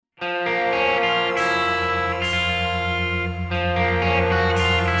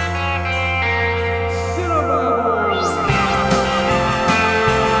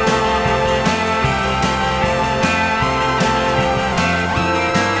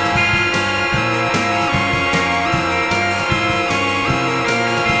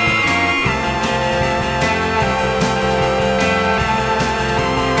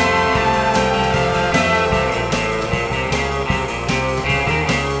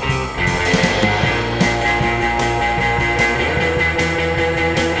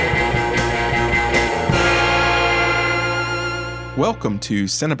welcome to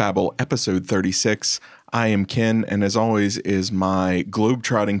Cinebabble, episode 36. I am Ken, and as always is my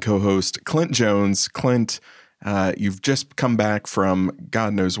globetrotting co-host, Clint Jones. Clint, you've just come back from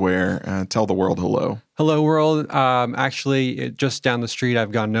God knows where. Tell the world hello. Hello, world. Actually, just down the street,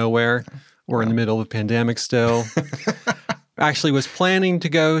 I've gone nowhere. We're in the middle of a pandemic still. Actually was planning to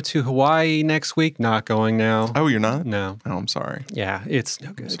go to Hawaii next week. Not going now. Oh, you're not? No. Oh, I'm sorry. Yeah, it's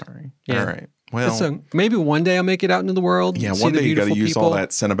no good. I'm sorry. Yeah. All right. Well, so maybe one day I'll make it out into the world. Yeah, see one the day you got to beautiful use people. all that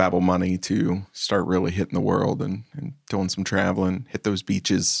Cinebabble money to start really hitting the world and doing some traveling, hit those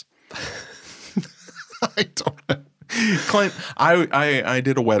beaches. I don't know. Clint, I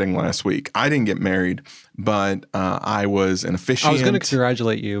did a wedding last week. I didn't get married, but I was an officiant. I was going to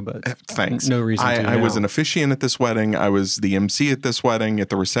congratulate you, but thanks. No reason to. I was an officiant at this wedding. I was the MC at this wedding, at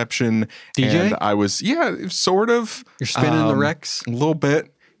the reception. DJ? And I was, sort of. You're spinning the Rex? A little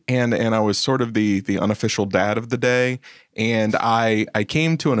bit. And I was sort of the unofficial dad of the day. And I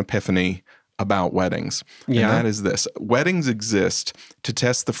came to an epiphany about weddings. Yeah. And that is this. Weddings exist to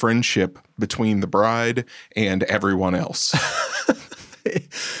test the friendship between the bride and everyone else.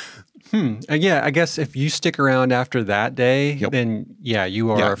 Yeah, I guess if you stick around after that day, then you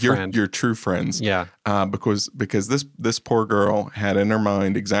are a friend. You're true friends. Yeah. Because this poor girl had in her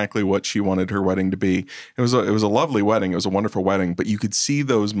mind exactly what she wanted her wedding to be. It was a lovely wedding. It was a wonderful wedding, but you could see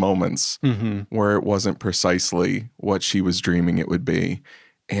those moments where it wasn't precisely what she was dreaming it would be.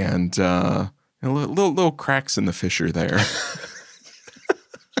 And little cracks in the fissure there.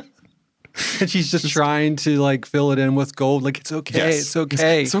 And she's just trying to fill it in with gold. It's okay. Yes. It's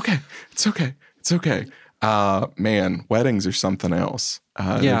okay. It's okay. It's okay. It's okay. Man, weddings are something else.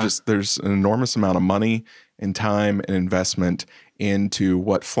 There's an enormous amount of money and time and investment into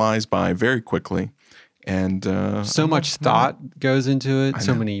what flies by very quickly. And so much thought goes into it.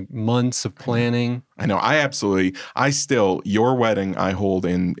 So many months of planning. I know. Your wedding I hold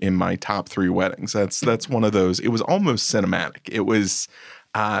in my top 3 weddings. That's one of those. It was almost cinematic. It was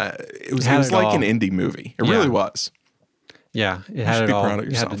like an indie movie. It really was. Yeah, it had it all. Proud of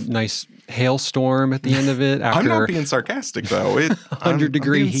yourself. It had a nice hailstorm at the end of it. After I'm not being sarcastic though.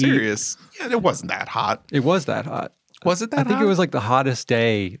 100-degree heat. Serious. Yeah, it wasn't that hot. It was that hot. Was it that hot? I think it was the hottest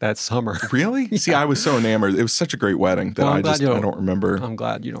day that summer. Really? Yeah. See, I was so enamored. It was such a great wedding that I don't remember. I'm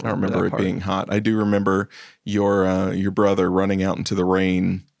glad you don't. I don't remember it being hot. I do remember your brother running out into the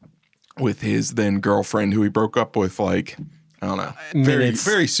rain with his then girlfriend, who he broke up with I don't know,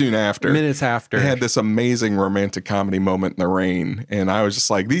 very soon after. Minutes after. They had this amazing romantic comedy moment in the rain. And I was just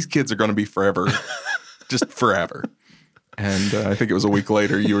like, these kids are going to be forever. Just forever. And I think it was a week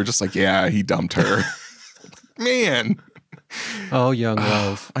later, you were just like, yeah, he dumped her. Man. Oh, young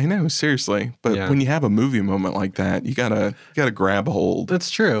love. I know, seriously. But when you have a movie moment like that, you gotta grab a hold.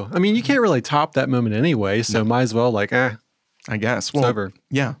 That's true. I mean, you can't really top that moment anyway, so might as well I guess. Well, it's over.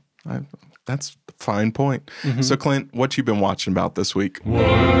 Yeah. That's a fine point. Mm-hmm. So, Clint, what you been watching about this week? What you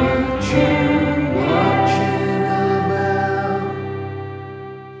watching about?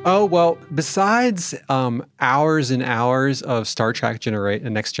 Oh, well, besides hours and hours of Star Trek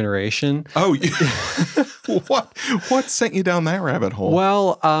Next Generation. Oh, what sent you down that rabbit hole?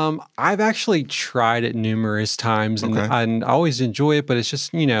 Well, I've actually tried it numerous times and I always enjoy it, but it's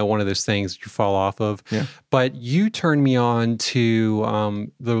just, one of those things you fall off of. Yeah. But you turned me on to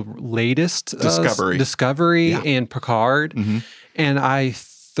the latest Discovery and Picard, and I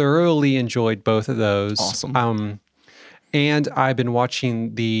thoroughly enjoyed both of those. Awesome. And I've been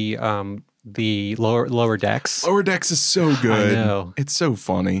watching the Lower Decks. Lower Decks is so good. I know. It's so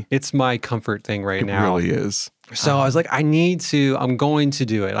funny. It's my comfort thing right now. It really is. So I was like, I'm going to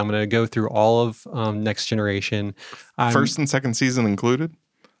do it. I'm going to go through all of Next Generation. First and second season included?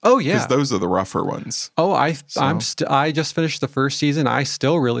 Oh, yeah. Because those are the rougher ones. Oh, I just finished the first season. I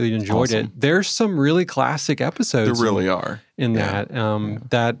still really enjoyed it. There's some really classic episodes. There really are. In that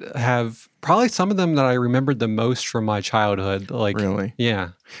that have probably some of them that I remembered the most from my childhood. Really? Yeah.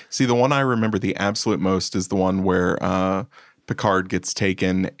 See, the one I remember the absolute most is the one where Picard gets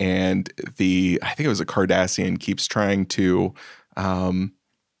taken and I think it was a Cardassian keeps trying to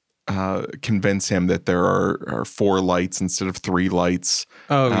convince him that there are 4 lights instead of 3 lights.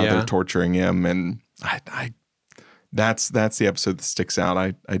 Oh, yeah. They're torturing him, and that's the episode that sticks out.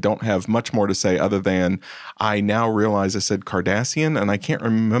 I don't have much more to say other than I now realize I said Cardassian, and I can't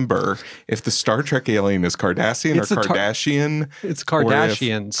remember if the Star Trek alien is Cardassian or Kardashian. It's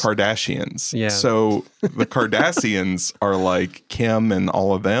Kardashians. Kardashians. Yeah. So the Cardassians are like Kim and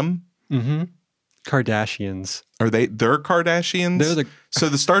all of them. Mm-hmm. Kardashians. Are they're Kardashians? So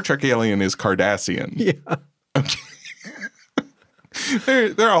the Star Trek alien is Cardassian. Yeah. Okay.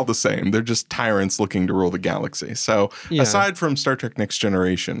 they're all the same. They're just tyrants looking to rule the galaxy. So aside from Star Trek Next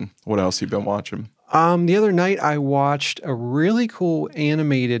Generation, what else you been watching? The other night I watched a really cool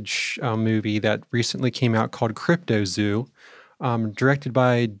animated movie that recently came out called Cryptozoo. Directed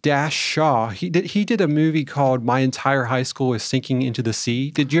by Dash Shaw. He did a movie called My Entire High School is Sinking into the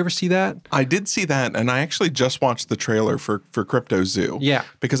Sea. Did you ever see that? I did see that, and I actually just watched the trailer for Cryptozoo. Yeah.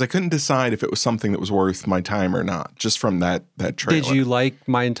 Because I couldn't decide if it was something that was worth my time or not, just from that trailer. Did you like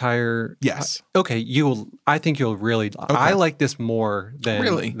My Entire... Yes. Okay, I think you'll really... Okay. I like this more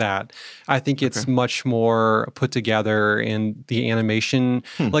than that. I think it's much more put together in the animation.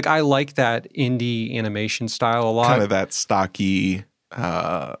 Like, I like that indie animation style a lot. Kind of that stocky...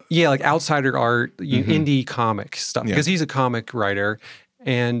 like outsider art, indie comic stuff, because he's a comic writer.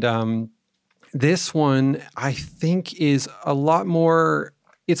 And this one, I think, is a lot more...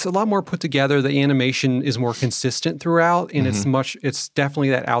 It's a lot more put together. The animation is more consistent throughout, and it's definitely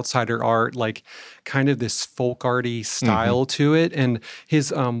that outsider art, like kind of this folk arty style to it. And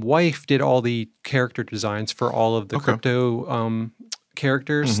his wife did all the character designs for all of the crypto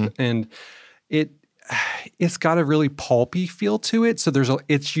characters, and it's got a really pulpy feel to it. So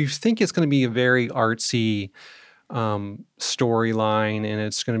you think it's going to be a very artsy storyline, and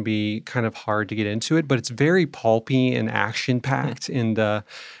it's going to be kind of hard to get into it, but it's very pulpy and action packed, and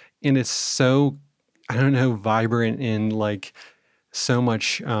it's so, I don't know, vibrant and like so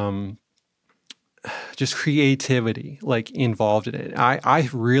much just creativity like involved in it. I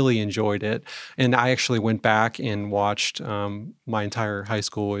really enjoyed it, and I actually went back and watched My Entire High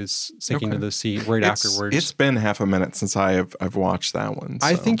School is Sinking to the Sea afterwards. It's been half a minute since I've watched that one. So.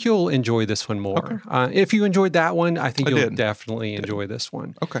 I think you'll enjoy this one more. If you enjoyed that one, I think you'll definitely enjoy this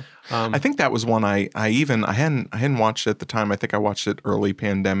one. Okay. I think that was one I hadn't watched at the time. I think I watched it early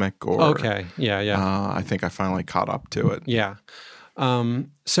pandemic or I think I finally caught up to it. Yeah.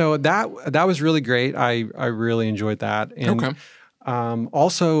 So that was really great. I really enjoyed that. And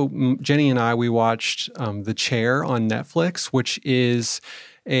also Jenny and we watched The Chair on Netflix, which is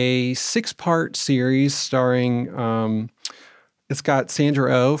a 6-part series starring it's got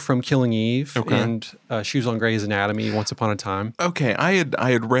Sandra Oh from Killing Eve, and she was on Grey's Anatomy once upon a time. Okay, I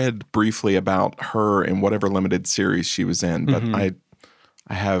had read briefly about her in whatever limited series she was in, but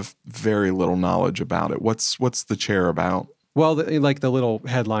I have very little knowledge about it. What's The Chair about? Well, the little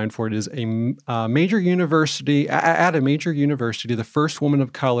headline for it is a major university, at a major university, the first woman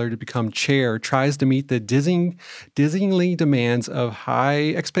of color to become chair tries to meet the dizzyingly demands of high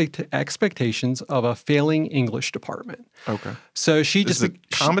expectations of a failing English department. Okay. So is it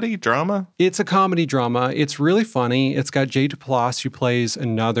comedy, drama? It's a comedy drama. It's really funny. It's got Jay Duplass, who plays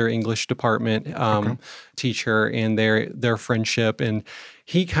another English department teacher, and their friendship, and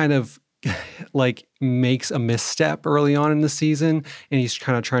he kind of like makes a misstep early on in the season, and he's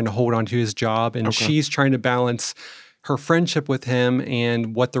kind of trying to hold on to his job, and she's trying to balance her friendship with him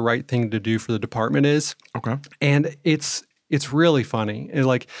and what the right thing to do for the department is. Okay. And it's really funny.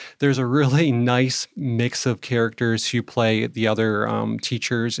 There's a really nice mix of characters who play the other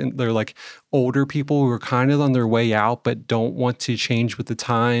teachers, and they're like older people who are kind of on their way out but don't want to change with the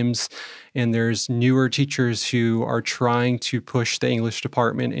times. And there's newer teachers who are trying to push the English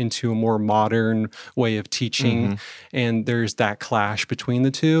department into a more modern way of teaching. And there's that clash between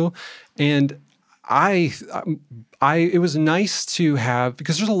the two. And it was nice to have,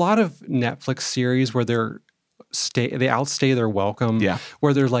 because there's a lot of Netflix series where they outstay their welcome. Yeah.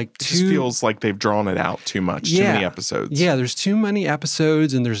 Where they're like it just feels like they've drawn it out too much. Too many episodes. Yeah, there's too many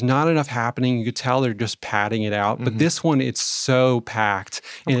episodes and there's not enough happening. You could tell they're just padding it out. But this one, it's so packed.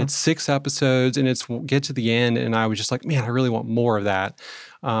 And it's 6 episodes, and get to the end, and I was just like, man, I really want more of that.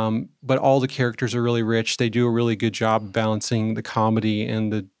 But all the characters are really rich. They do a really good job balancing the comedy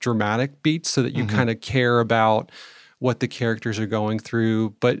and the dramatic beats so that you kind of care about what the characters are going through,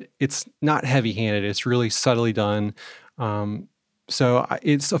 but it's not heavy-handed. It's really subtly done. So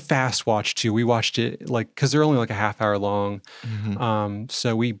it's a fast watch too. We watched it because they're only like a half hour long.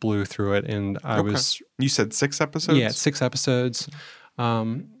 So we blew through it, and You said 6 episodes? Yeah, 6 episodes.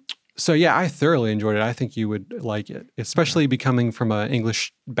 So yeah, I thoroughly enjoyed it. I think you would like it, especially becoming from an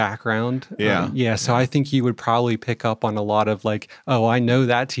English background. So I think you would probably pick up on a lot of I know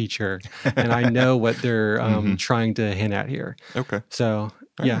that teacher, and I know what they're trying to hint at here. Okay. So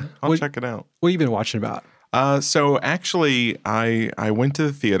yeah, I'll check it out. What have you been watching about? So actually, I went to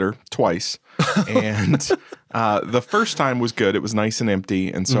the theater twice, and the first time was good. It was nice and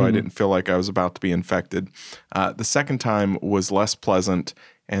empty, and so I didn't feel like I was about to be infected. The second time was less pleasant,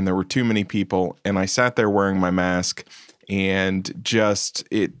 and there were too many people, and I sat there wearing my mask, and just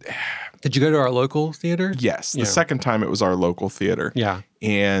it. Did you go to our local theater? Yes. The second time it was our local theater. Yeah.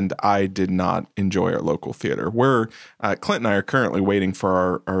 And I did not enjoy our local theater. We're, Clint and I are currently waiting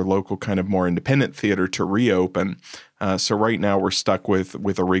for our local kind of more independent theater to reopen. So right now we're stuck with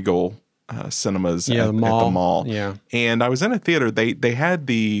a Regal cinemas at the mall. Yeah. And I was in a theater. They had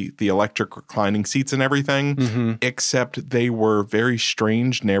the electric reclining seats and everything, except they were very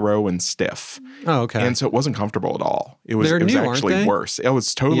strange, narrow, and stiff. Oh, okay. And so it wasn't comfortable at all. It was new, actually worse. It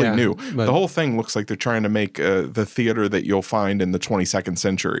was totally new. But the whole thing looks like they're trying to make the theater that you'll find in the 22nd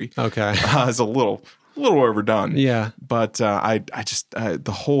century. Okay. It's a little overdone. Yeah. But I just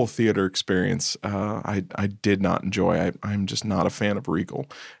the whole theater experience I did not enjoy. I'm just not a fan of Regal.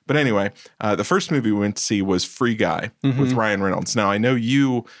 But anyway, the first movie we went to see was Free Guy with Ryan Reynolds. Now I know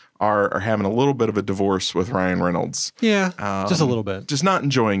you are having a little bit of a divorce with Ryan Reynolds. Yeah, just a little bit. Just not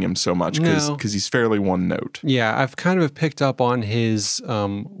enjoying him so much because he's fairly one note. Yeah, I've kind of picked up on his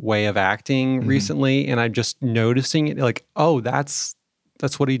way of acting recently, and I'm just noticing it like, oh, that's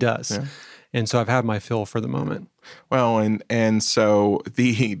what he does. Yeah. And so I've had my fill for the moment. Well, and so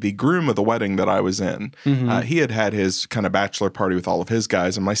the groom of the wedding that I was in, he had his kind of bachelor party with all of his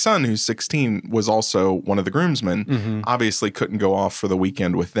guys. And my son, who's 16, was also one of the groomsmen, obviously couldn't go off for the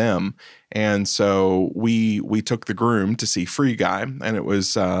weekend with them. And so we took the groom to see Free Guy. And it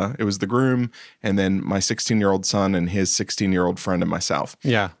was the groom and then my 16-year-old son and his 16-year-old friend and myself.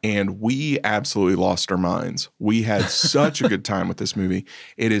 Yeah. And we absolutely lost our minds. We had such a good time with this movie.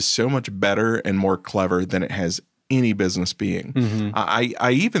 It is so much better and more clever than it has any business being.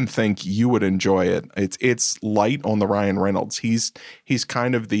 I even think you would enjoy it. It's light on the Ryan Reynolds. He's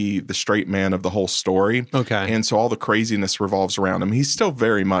kind of the straight man of the whole story. Okay. And so all the craziness revolves around him. He's still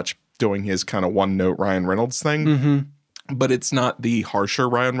very much doing his kind of one note Ryan Reynolds thing, but it's not the harsher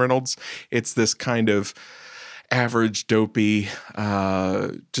Ryan Reynolds. It's this kind of average, dopey,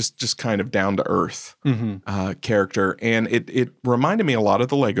 just kind of down to earth character. And it reminded me a lot of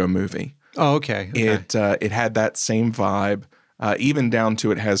the Lego Movie. Oh, okay. It had that same vibe, even down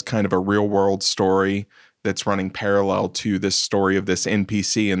to it has kind of a real world story that's running parallel to this story of this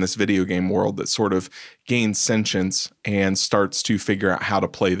NPC in this video game world that sort of gains sentience and starts to figure out how to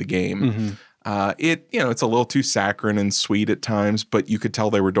play the game. It's a little too saccharine and sweet at times, but you could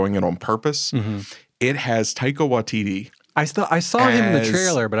tell they were doing it on purpose. It has Taika Waititi. I saw him in the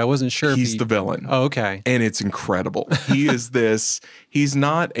trailer, but I wasn't sure if he's the villain. Oh, okay. And it's incredible. He is he's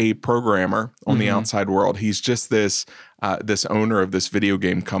not a programmer on the outside world. He's just this owner of this video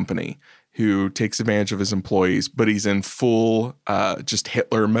game company who takes advantage of his employees, but he's in full just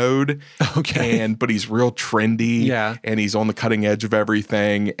Hitler mode. Okay. But he's real trendy. Yeah. And he's on the cutting edge of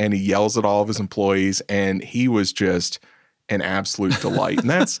everything. And he yells at all of his employees. And he was just an absolute delight. And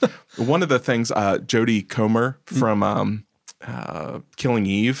that's one of the things Jodie Comer from Killing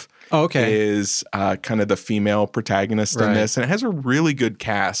Eve is kind of the female protagonist in this. And it has a really good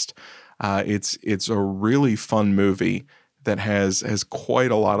cast. It's a really fun movie that has quite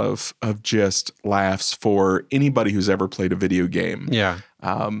a lot of just laughs for anybody who's ever played a video game. Yeah.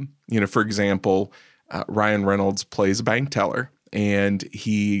 For example, Ryan Reynolds plays a bank teller. And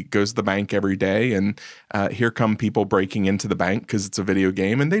he goes to the bank every day, and here come people breaking into the bank because it's a video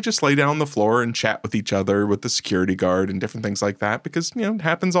game, and they just lay down on the floor and chat with each other with the security guard and different things like that because, it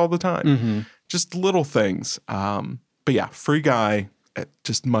happens all the time. Just little things. But yeah, Free Guy,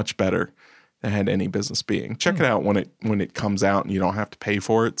 just much better than had any business being. Check it out when it comes out and you don't have to pay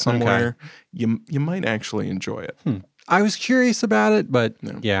for it somewhere. Okay. You might actually enjoy it. I was curious about it, but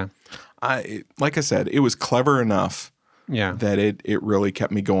yeah. Like I said, it was clever enough. Yeah, that it really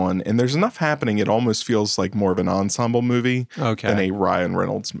kept me going. And there's enough happening. It almost feels like more of an ensemble movie than a Ryan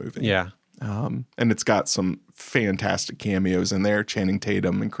Reynolds movie. Yeah. And it's got some fantastic cameos in there, Channing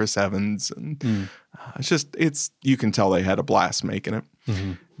Tatum and Chris Evans. And you can tell they had a blast making it.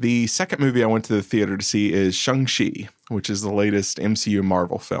 The second movie I went to the theater to see is Shang-Chi, which is the latest MCU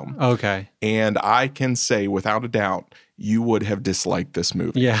Marvel film. Okay. And I can say without a doubt, you would have disliked this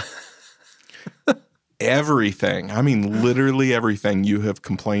movie. Yeah. Everything. I mean, literally everything you have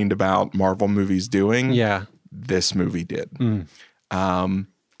complained about Marvel movies doing. Yeah. This movie did.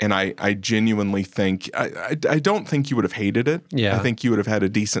 And I genuinely think, I don't think you would have hated it. Yeah. I think you would have had a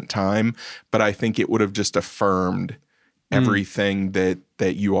decent time, but I think it would have just affirmed everything that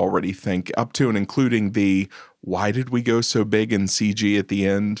you already think up to and including why did we go so big in CG at the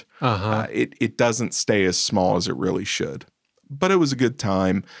end? It doesn't stay as small as it really should. But it was a good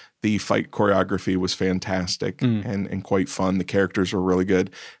time. The fight choreography was fantastic and quite fun. The characters were really good.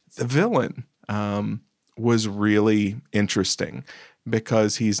 The villain was really interesting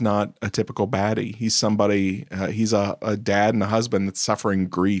because he's not a typical baddie. He's somebody, he's a dad and a husband that's suffering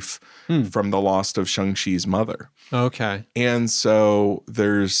grief from the loss of Shang-Chi's mother. Okay. And so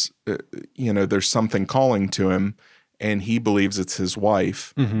there's something calling to him, and he believes it's his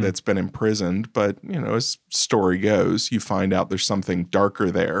wife that's been imprisoned. But, as story goes, you find out there's something darker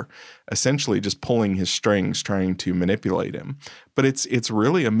there, essentially just pulling his strings, trying to manipulate him. But it's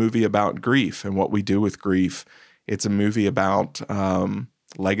really a movie about grief and what we do with grief. It's a movie about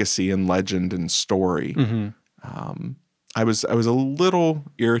legacy and legend and story. I was a little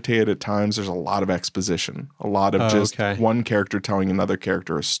irritated at times. There's a lot of exposition, a lot of one character telling another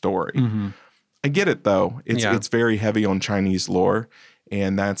character a story. I get it though. It's very heavy on Chinese lore,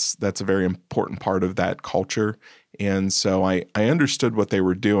 and that's a very important part of that culture. And so I understood what they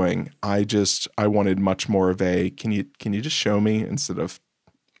were doing. I wanted much more of a can you just show me instead of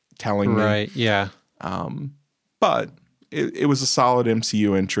telling me. Right. Yeah. But it was a solid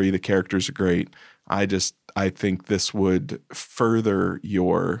MCU entry. The characters are great. I think this would further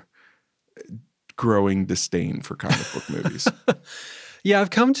your growing disdain for comic book movies. Yeah,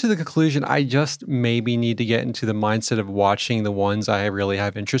 I've come to the conclusion I just maybe need to get into the mindset of watching the ones I really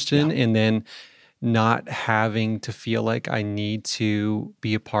have interest in, and then not having to feel like I need to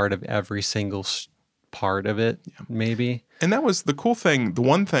be a part of every single part of it, maybe. And that was the cool thing. The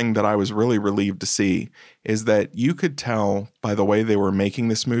one thing that I was really relieved to see is that you could tell by the way they were making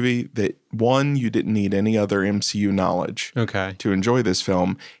this movie that, one, you didn't need any other MCU knowledge to enjoy this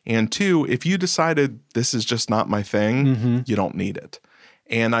film. And two, if you decided this is just not my thing, you don't need it.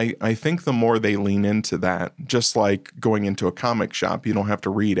 And I think the more they lean into that, just like going into a comic shop, you don't have to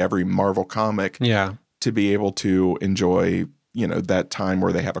read every Marvel comic to be able to enjoy, that time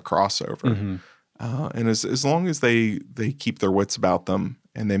where they have a crossover. And as long as they keep their wits about them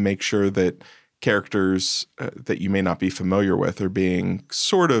and they make sure that characters that you may not be familiar with are being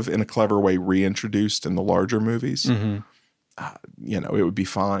sort of in a clever way reintroduced in the larger movies, it would be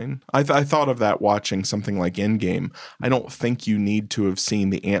fine. I thought of that watching something like Endgame. I don't think you need to have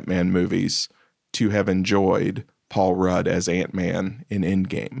seen the Ant-Man movies to have enjoyed Paul Rudd as Ant-Man in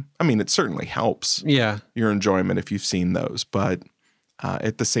Endgame. I mean, it certainly helps your enjoyment if you've seen those, but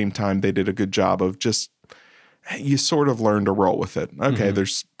at the same time, they did a good job of you sort of learn to roll with it. Okay,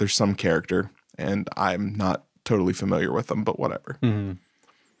 there's some character, and I'm not totally familiar with them, but whatever.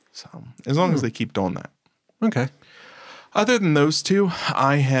 So as long as they keep doing that. Okay. Other than those two,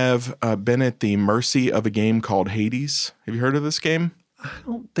 I have been at the mercy of a game called Hades. Have you heard of this game? I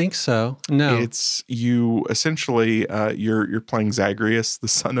don't think so. No. It's you essentially you're playing Zagreus, the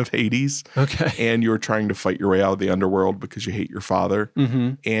son of Hades. Okay. And you're trying to fight your way out of the underworld because you hate your father.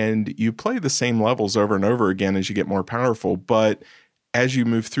 And you play the same levels over and over again as you get more powerful, but as you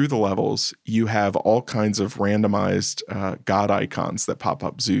move through the levels, you have all kinds of randomized god icons that pop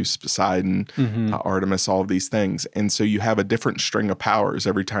up: Zeus, Poseidon, Artemis, all of these things. And so you have a different string of powers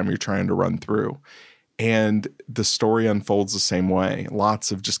every time you're trying to run through. And the story unfolds the same way. Lots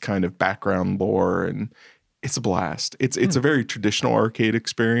of just kind of background lore, and it's a blast. It's a very traditional arcade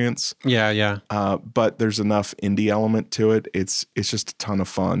experience. Yeah. But there's enough indie element to it. It's just a ton of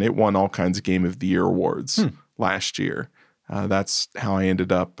fun. It won all kinds of Game of the Year awards last year. That's how I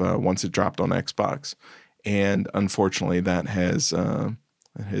ended up once it dropped on Xbox. And unfortunately, that has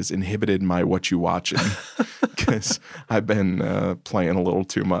inhibited my Whatchoo Watchin because I've been playing a little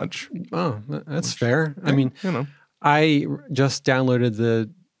too much. Oh, that's fair. I mean, I just downloaded the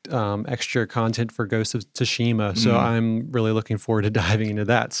extra content for Ghost of Tsushima, so I'm really looking forward to diving into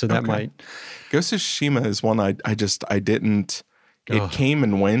that. So that might... Ghost of Tsushima is one I didn't... It came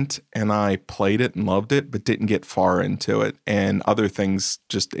and went, and I played it and loved it, but didn't get far into it. And other things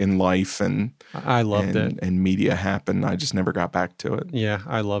just in life and I loved it. And media happened. I just never got back to it. Yeah,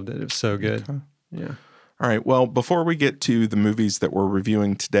 I loved it. It was so good. Okay. Yeah. All right. Well, before we get to the movies that we're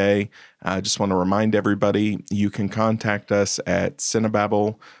reviewing today, I just want to remind everybody you can contact us at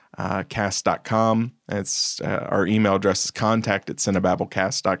cinebabblecast.com. It's our email address is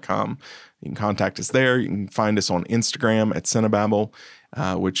contact@cinebabblecast.com. You can contact us there. You can find us on Instagram at Cinebabble,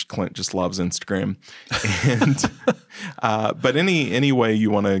 which Clint just loves Instagram. And but any way you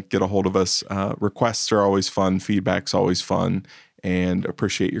want to get a hold of us, requests are always fun. Feedback's always fun, and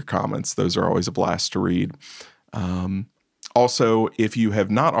appreciate your comments. Those are always a blast to read. Also, if you have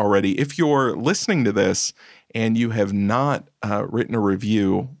not already, if you're listening to this and you have not written a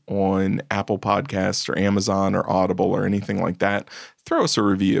review on Apple Podcasts or Amazon or Audible or anything like that, throw us a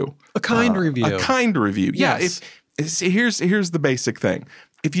review. A kind review. A kind review. Yes. Yeah. Here's the basic thing.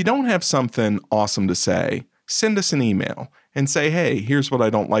 If you don't have something awesome to say, send us an email and say, hey, here's what I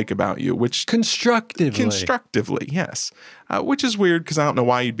don't like about you, which constructively, yes. Which is weird because I don't know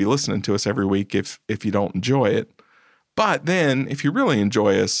why you'd be listening to us every week if you don't enjoy it. But then if you really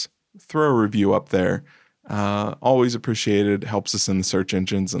enjoy us, throw a review up there. Always appreciated. Helps us in the search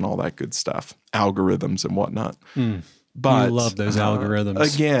engines and all that good stuff. Algorithms and whatnot. But you love those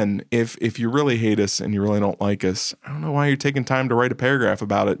algorithms. Again, if you really hate us and you really don't like us, I don't know why you're taking time to write a paragraph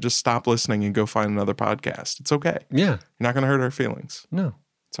about it. Just stop listening and go find another podcast. It's okay. Yeah. You're not going to hurt our feelings. No.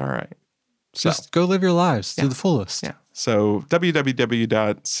 It's all right. Just go live your lives to the fullest. Yeah. So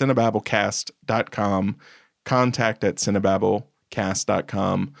www.cinebabblecast.com,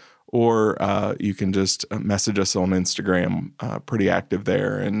 contact@cinebabblecast.com, or you can just message us on Instagram. Pretty active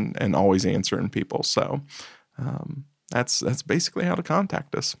there and always answering people. So that's basically how to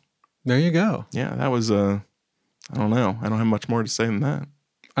contact us. There you go. Yeah, that was I don't know. I don't have much more to say than that.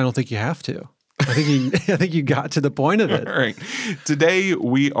 I don't think you have to. I think you got to the point of it. All right. Today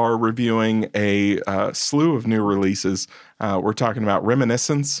we are reviewing a slew of new releases. We're talking about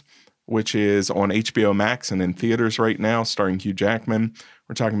Reminiscence, which is on HBO Max and in theaters right now, starring Hugh Jackman.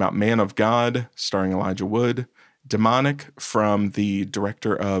 We're talking about Man of God, starring Elijah Wood. Demonic, from the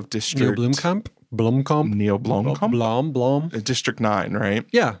director of District... Neil Blomkamp? District 9, right?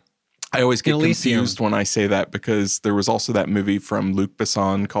 Yeah. I always get confused when I say that because there was also that movie from Luc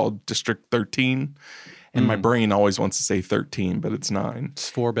Besson called District 13, and my brain always wants to say 13, but it's 9. It's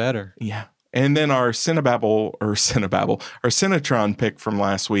 4 better. Yeah. And then our CineTron pick from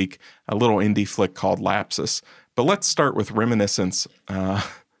last week, a little indie flick called Lapsis. But let's start with Reminiscence.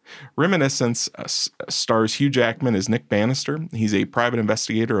 Reminiscence stars Hugh Jackman as Nick Bannister. He's a private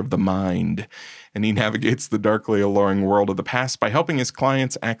investigator of the mind, and he navigates the darkly alluring world of the past by helping his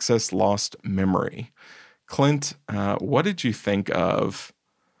clients access lost memory. Clint, what did you think of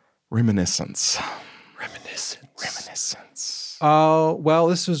Reminiscence? Reminiscence. Well,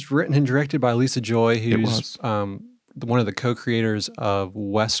 this was written and directed by Lisa Joy, who's one of the co-creators of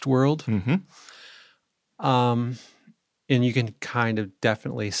Westworld. Mm-hmm. And you can kind of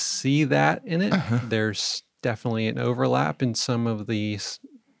definitely see that in it. There's definitely an overlap in some of the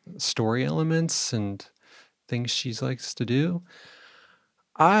story elements and things she likes to do.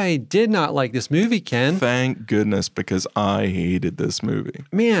 I did not like this movie, Ken. Thank goodness, because I hated this movie.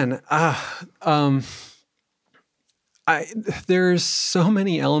 Man, there's so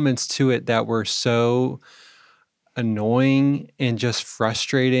many elements to it that were so annoying and just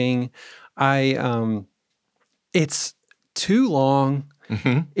frustrating. It's too long.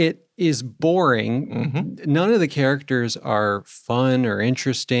 Mm-hmm. It is boring. Mm-hmm. None of the characters are fun or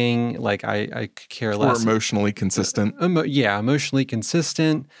interesting. Like I could care less. Or emotionally consistent. Emotionally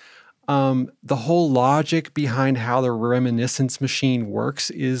consistent. The whole logic behind how the reminiscence machine works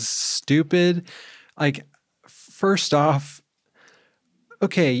is stupid. Like, first off,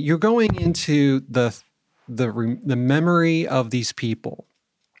 okay, you're going into the memory of these people.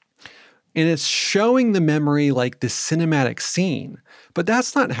 And it's showing the memory like the cinematic scene. But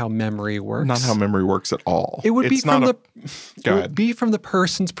that's not how memory works. Not how memory works at all. It would be from the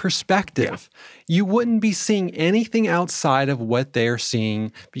person's perspective. Yeah. You wouldn't be seeing anything outside of what they're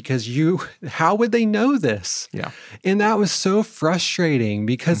seeing because how would they know this? Yeah. And that was so frustrating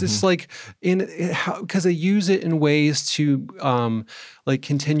because it's like because they use it in ways to like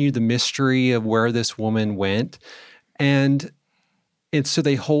continue the mystery of where this woman went. And so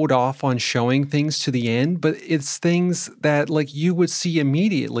they hold off on showing things to the end, but it's things that like you would see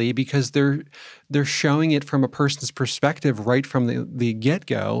immediately because they're showing it from a person's perspective right from the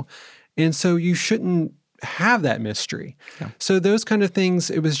get-go. And so you shouldn't have that mystery. Yeah. So those kind of things,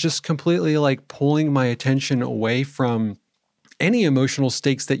 it was just completely like pulling my attention away from any emotional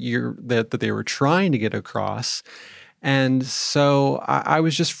stakes that they were trying to get across. And so I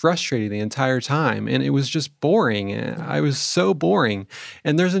was just frustrated the entire time, and it was just boring. I was so boring.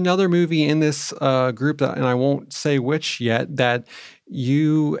 And there's another movie in this group, and I won't say which yet, that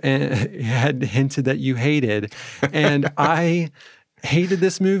you had hinted that you hated. And I hated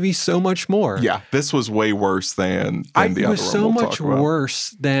this movie so much more. Yeah, this was way worse than the other one. It was so much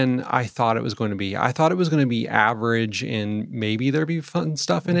worse than I thought it was going to be. I thought it was going to be average and maybe there'd be fun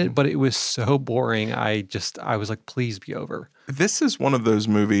stuff in it, but it was so boring. I was like, please be over. This is one of those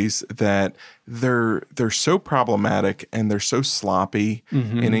movies that they're so problematic and they're so sloppy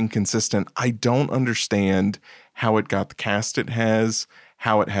and inconsistent. I don't understand how it got the cast it has,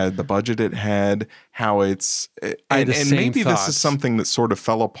 how it had the budget it had, how it's and maybe this is something that sort of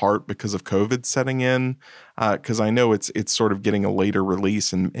fell apart because of COVID setting in, because I know it's sort of getting a later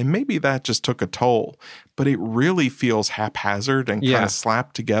release, and maybe that just took a toll. But it really feels haphazard and kind of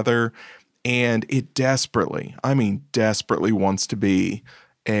slapped together. And it desperately wants to be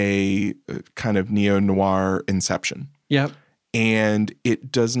a kind of neo-noir Inception. Yep. And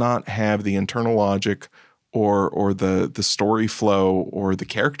it does not have the internal logic or the story flow or the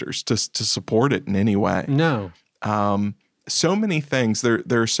characters to support it in any way. No. So many things.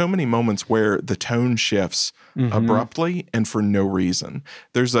 There are so many moments where the tone shifts abruptly and for no reason.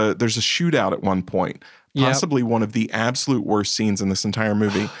 There's a shootout at one point, possibly one of the absolute worst scenes in this entire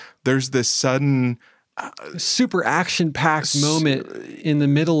movie. There's this sudden super action-packed moment in the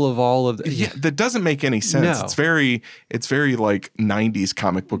middle of all of that doesn't make any sense. No. It's very like 90s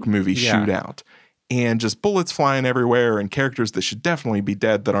comic book movie shootout. And just bullets flying everywhere and characters that should definitely be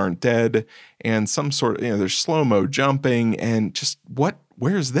dead that aren't dead, and some sort of, there's slow-mo jumping, and just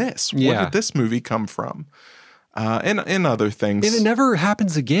where's this? Where did this movie come from? And other things. And it never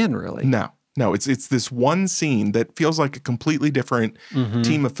happens again, really. No, it's this one scene that feels like a completely different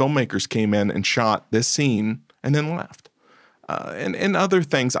team of filmmakers came in and shot this scene and then left. And other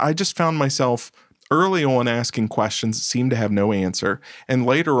things. I just found myself early on asking questions that seemed to have no answer. And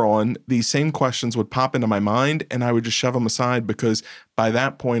later on, these same questions would pop into my mind and I would just shove them aside, because by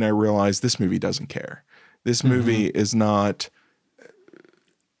that point I realized this movie doesn't care. This movie is not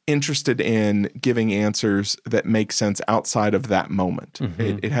interested in giving answers that make sense outside of that moment.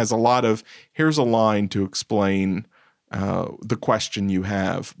 It has a lot of, here's a line to explain the question you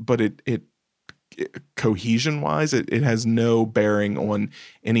have, but it cohesion-wise, it has no bearing on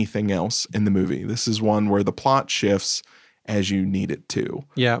anything else in the movie. This is one where the plot shifts as you need it to,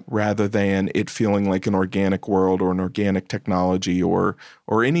 rather than it feeling like an organic world or an organic technology or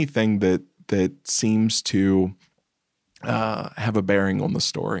anything that seems to have a bearing on the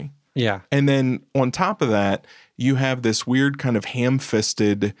story. Yeah. And then on top of that, you have this weird kind of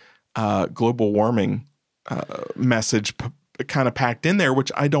ham-fisted global warming message kind of packed in there,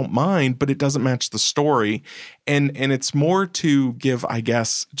 which I don't mind, but it doesn't match the story. And it's more to give, I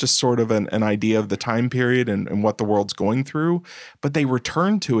guess, just sort of an idea of the time period and what the world's going through. But they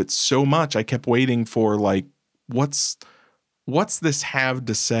return to it so much. I kept waiting for, like, what's this have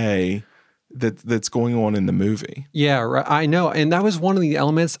to say that's going on in the movie? Yeah, I know. And that was one of the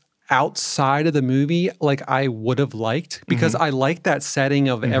elements outside of the movie, like, I would have liked, because I like that setting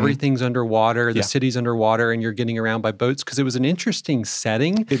of everything's underwater, the city's underwater, and you're getting around by boats, because it was an interesting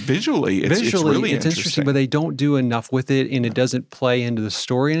setting. Visually, it's really interesting, but they don't do enough with it, and it doesn't play into the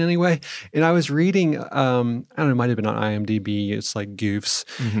story in any way. And I was reading, I don't know, it might have been on IMDb, it's like Goofs,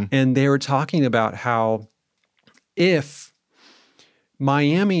 and they were talking about how if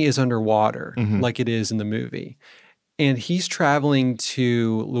Miami is underwater, like it is in the movie, and he's traveling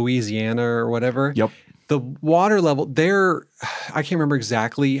to Louisiana or whatever. Yep. The water level there, I can't remember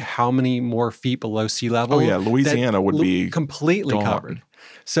exactly how many more feet below sea level. Oh yeah, Louisiana would be completely gone. covered.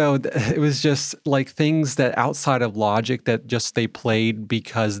 So it was just like things that outside of logic that just they played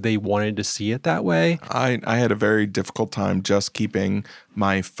because they wanted to see it that way. I had a very difficult time just keeping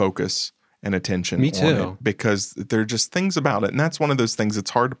my focus and attention Me too. on it, because there are just things about it. And that's one of those things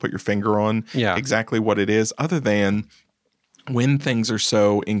it's hard to put your finger on exactly what it is, other than when things are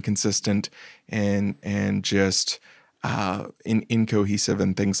so inconsistent and just incohesive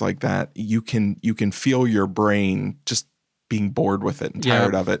and things like that. You can feel your brain just being bored with it and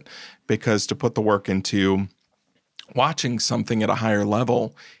tired of it, because to put the work into watching something at a higher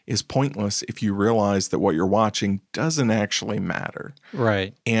level is pointless if you realize that what you're watching doesn't actually matter.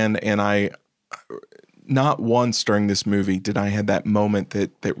 Right. And I, not once during this movie did I have that moment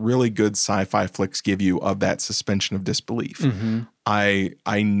that really good sci-fi flicks give you of that suspension of disbelief. I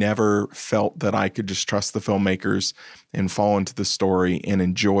never felt that I could just trust the filmmakers and fall into the story and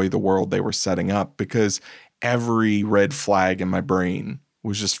enjoy the world they were setting up, because every red flag in my brain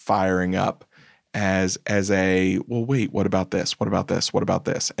was just firing up as a, well, wait, what about this? What about this? What about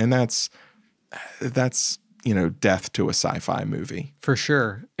this? And that's death to a sci-fi movie. For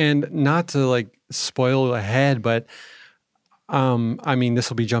sure. And not to like spoil ahead, but I mean, this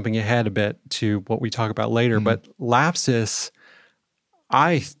will be jumping ahead a bit to what we talk about later, but Lapsis,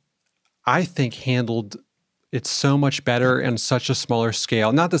 I think handled it so much better and such a smaller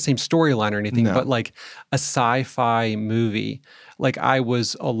scale. Not the same storyline or anything, but like a sci-fi movie. Like, I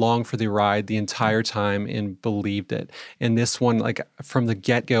was along for the ride the entire time and believed it. And this one, like, from the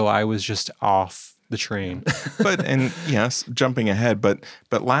get-go, I was just off the train. And yes, jumping ahead, but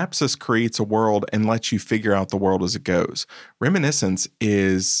Lapsis creates a world and lets you figure out the world as it goes. Reminiscence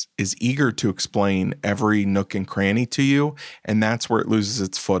is eager to explain every nook and cranny to you, and that's where it loses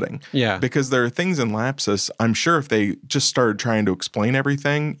its footing. Yeah. Because there are things in Lapsis, I'm sure if they just started trying to explain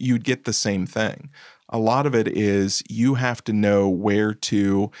everything, you'd get the same thing. A lot of it is you have to know where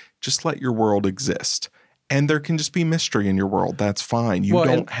to just let your world exist. And there can just be mystery in your world. That's fine. You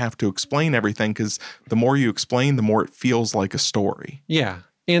don't have to explain everything, because the more you explain, the more it feels like a story. Yeah.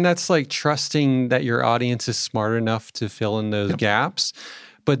 And that's like trusting that your audience is smart enough to fill in those gaps.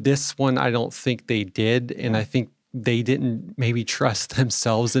 But this one, I don't think they did. And I think they didn't maybe trust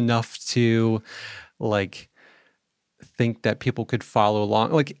themselves enough to like think that people could follow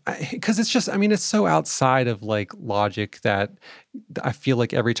along. Like, because it's just, I mean, it's so outside of like logic that I feel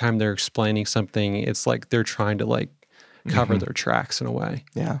like every time they're explaining something, it's like they're trying to like cover their tracks in a way.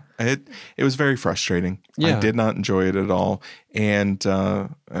 Yeah. It was very frustrating. Yeah. I did not enjoy it at all. And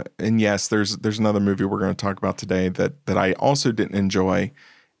yes, there's another movie we're going to talk about today that I also didn't enjoy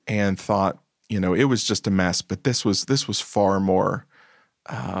and thought, it was just a mess, but this was far more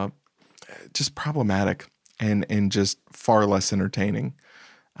just problematic and just far less entertaining.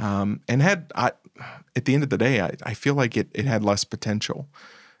 And at the end of the day, I feel like it had less potential.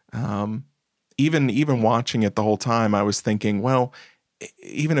 Even watching it the whole time, I was thinking, well,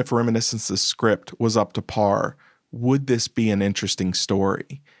 even if Reminiscence's script was up to par, would this be an interesting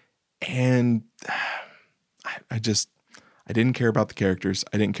story? And I didn't care about the characters.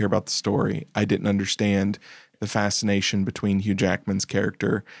 I didn't care about the story. I didn't understand the fascination between Hugh Jackman's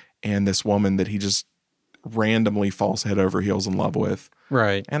character and this woman that he just randomly falls head over heels in love with.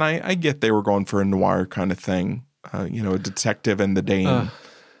 Right. And I get they were going for a noir kind of thing, a detective and the dame.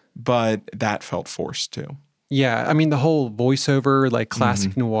 But that felt forced too. Yeah. I mean, the whole voiceover, like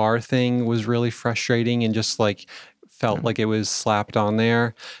classic noir thing was really frustrating and just like felt like it was slapped on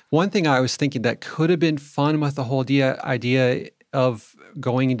there. One thing I was thinking that could have been fun with the whole idea of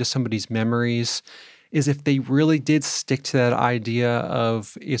going into somebody's memories is if they really did stick to that idea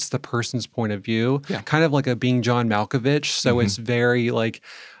of it's the person's point of view, kind of like a being John Malkovich. So it's very like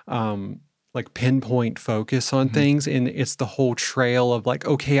pinpoint focus on things. And it's the whole trail of like,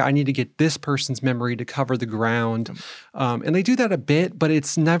 okay, I need to get this person's memory to cover the ground. And they do that a bit, but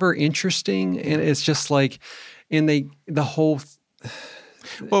it's never interesting. And it's just like, well,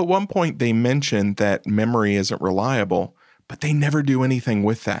 at one point they mentioned that memory isn't reliable, but they never do anything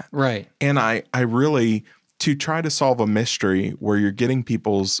with that. Right. And I really, to try to solve a mystery where you're getting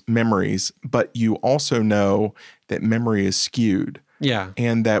people's memories, but you also know that memory is skewed. Yeah.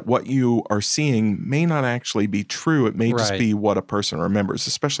 And that what you are seeing may not actually be true. It may just be what a person remembers,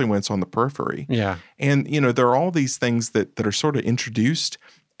 especially when it's on the periphery. Yeah. And, there are all these things that are sort of introduced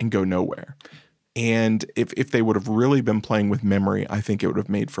and go nowhere. And if they would have really been playing with memory, I think it would have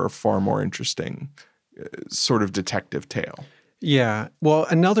made for a far more interesting sort of detective tale. Yeah. Well,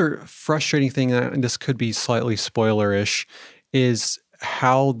 another frustrating thing, and this could be slightly spoiler-ish, is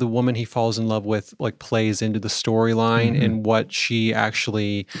how the woman he falls in love with like plays into the storyline and what she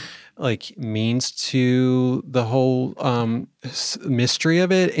actually like means to the whole mystery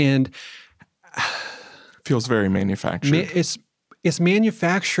of it. And feels very manufactured. It's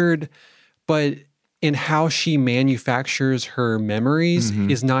manufactured, but in how she manufactures her memories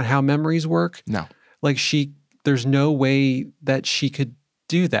is not how memories work. No. Like there's no way that she could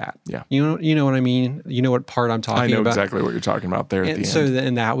do that. Yeah. You know what I mean? You know what part I'm talking about? I know exactly what you're talking about there at the end. So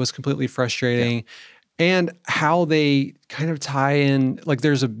then that was completely frustrating. Yeah. And how they kind of tie in, like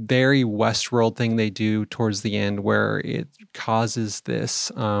there's a very Westworld thing they do towards the end where it causes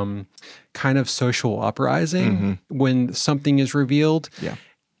this kind of social uprising when something is revealed. Yeah.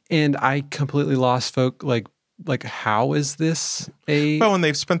 And I completely lost like how is this Well, and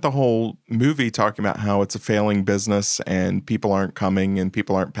they've spent the whole movie talking about how it's a failing business and people aren't coming and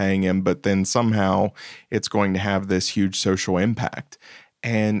people aren't paying him, but then somehow it's going to have this huge social impact.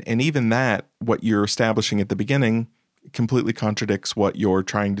 And even that, what you're establishing at the beginning completely contradicts what you're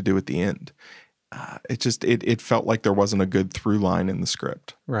trying to do at the end. It felt like there wasn't a good through line in the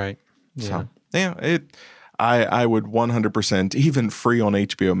script. Right. Yeah. So, yeah, I would 100%, even free on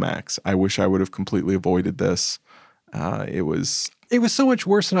HBO Max. I wish I would have completely avoided this. It was so much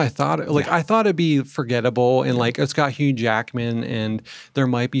worse than I thought. Like I thought it'd be forgettable and like it's got Hugh Jackman and there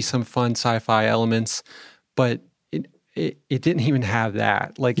might be some fun sci-fi elements, but it didn't even have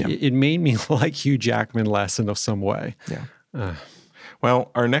that. Like it made me like Hugh Jackman less in some way. Yeah. Well,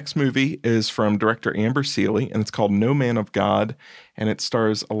 our next movie is from director Amber Seeley, and it's called No Man of God, and it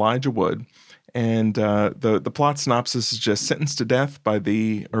stars Elijah Wood. And the plot synopsis is just sentenced to death by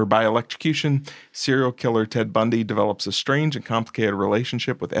electrocution. Serial killer Ted Bundy develops a strange and complicated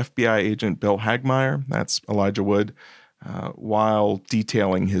relationship with FBI agent Bill Hagmaier, that's Elijah Wood, while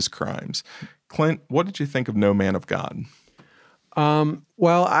detailing his crimes. Clint, what did you think of No Man of God?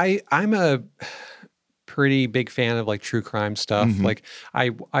 Well, I'm a pretty big fan of like true crime stuff. Like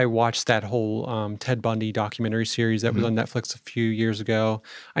I watched that whole Ted Bundy documentary series that was on Netflix a few years ago.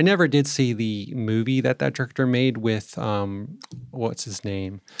 I never did see the movie that director made with what's his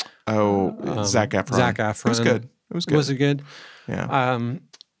name? Zac Efron. Zac Efron. It was good. It was good. Was it good? Yeah.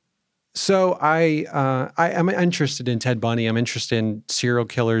 So I'm interested in Ted Bundy. I'm interested in serial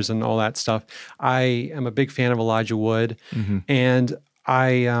killers and all that stuff. I am a big fan of Elijah Wood, and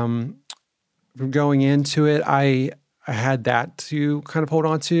from going into it, I had that to kind of hold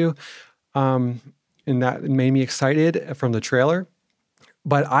on to, and that made me excited from the trailer.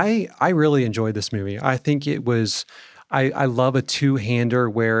 But I really enjoyed this movie. I think it was. I love a two-hander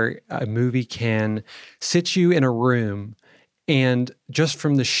where a movie can sit you in a room, and just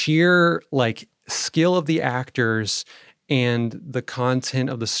from the sheer like skill of the actors and the content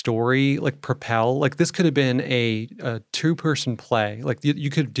of the story, like propel, like this could have been a two-person play. Like you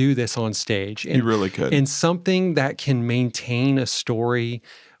could do this on stage. And, you really could. And something that can maintain a story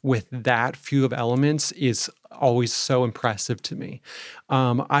with that few of elements is always so impressive to me.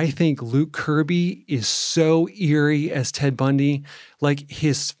 I think Luke Kirby is so eerie as Ted Bundy. Like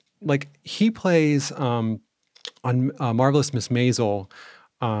he plays on Marvelous Miss Maisel,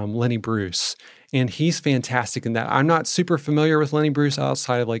 Lenny Bruce. And he's fantastic in that. I'm not super familiar with Lenny Bruce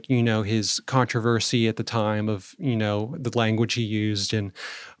outside of like, his controversy at the time of, the language he used.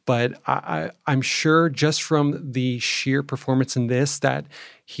 But I'm sure just from the sheer performance in this that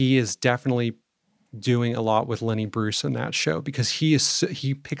he is definitely doing a lot with Lenny Bruce in that show because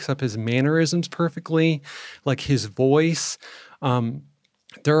he picks up his mannerisms perfectly, like his voice.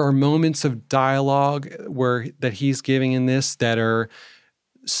 There are moments of dialogue that he's giving in this that are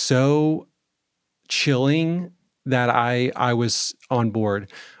so chilling that I was on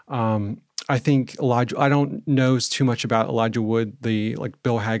board. I think I don't know too much about Elijah Wood, the like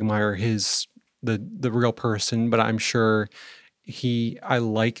Bill Hagmaier, the real person, but I'm sure I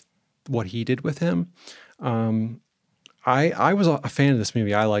like what he did with him. I was a fan of this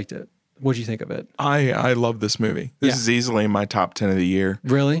movie. I liked it. What do you think of it? I love this movie. This is easily in my top 10 of the year.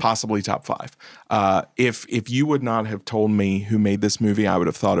 Really? Possibly top 5. If you would not have told me who made this movie, I would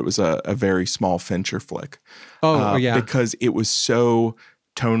have thought it was a very small Fincher flick. Oh, yeah. Because it was so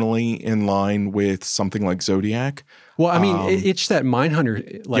tonally in line with something like Zodiac. Well, I mean, it's that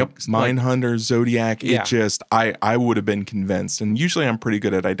Mindhunter. Mindhunter, Zodiac. It just, I would have been convinced, and usually I'm pretty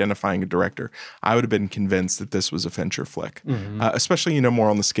good at identifying a director. I would have been convinced that this was a Fincher flick, especially, more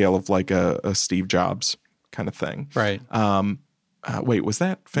on the scale of like a Steve Jobs kind of thing. Right. Wait, was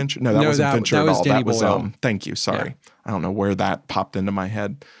that Fincher? No, that wasn't Fincher at all. Danny That was, Boyle. Thank you. Sorry. Yeah. I don't know where that popped into my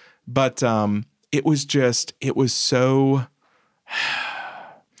head. But it was so...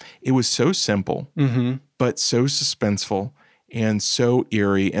 It was so simple, but so suspenseful and so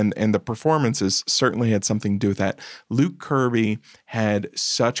eerie. And the performances certainly had something to do with that. Luke Kirby had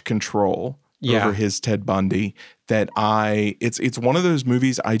such control over his Ted Bundy that it's one of those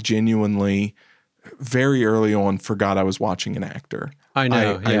movies I genuinely very early on forgot I was watching an actor. I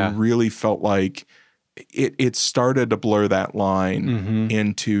know. I really felt like it started to blur that line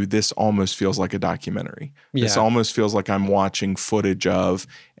into this almost feels like a documentary. Yeah. This almost feels like I'm watching footage of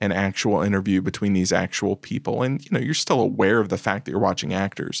an actual interview between these actual people. And, you're still aware of the fact that you're watching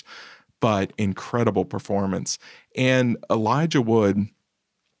actors, but incredible performance. And Elijah Wood,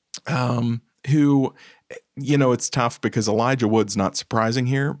 who, it's tough because Elijah Wood's not surprising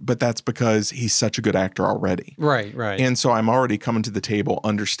here, but that's because he's such a good actor already. Right. And so I'm already coming to the table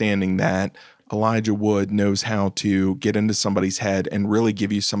understanding that Elijah Wood knows how to get into somebody's head and really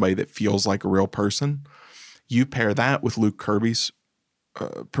give you somebody that feels like a real person. You pair that with Luke Kirby's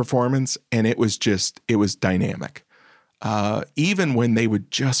performance, and it was dynamic. Even when they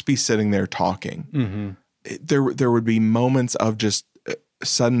would just be sitting there talking, there would be moments of just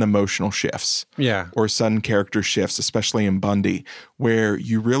sudden emotional shifts, or sudden character shifts, especially in Bundy, where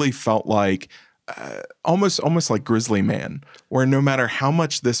you really felt like almost like Grizzly Man, where no matter how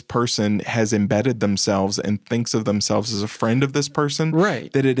much this person has embedded themselves and thinks of themselves as a friend of this person,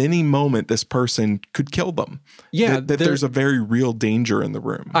 right, that at any moment this person could kill them. Yeah, that there's a very real danger in the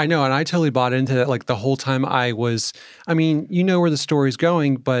room. I know, and I totally bought into that. Like the whole time where the story's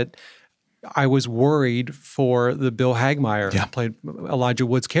going, but I was worried for the Bill Hagmaier who played Elijah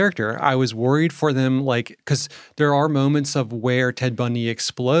Wood's character. I was worried for them, because there are moments of where Ted Bundy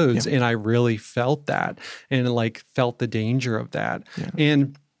explodes, and I really felt that and felt the danger of that. Yeah.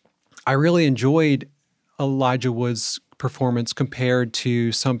 And I really enjoyed Elijah Wood's performance compared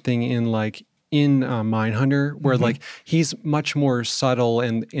to something in Mindhunter, where he's much more subtle,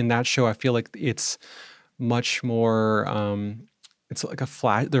 and in that show I feel like it's much more it's like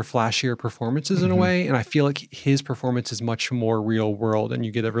they're flashier performances in a way. And I feel like his performance is much more real world. And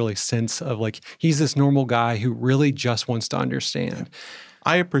you get a really sense of like, he's this normal guy who really just wants to understand.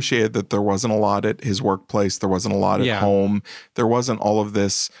 I appreciated that there wasn't a lot at his workplace. There wasn't a lot at home. There wasn't all of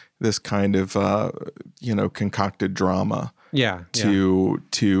this kind of, concocted drama.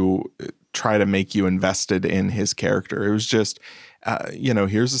 To try to make you invested in his character. It was just,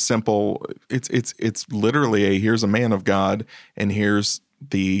 here's a simple, it's literally here's a man of God and here's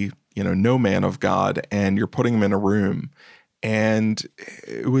the, no man of God, and you're putting him in a room. And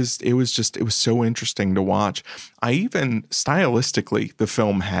it was so interesting to watch. I even stylistically, the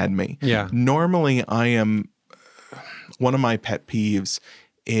film had me. Yeah. Normally one of my pet peeves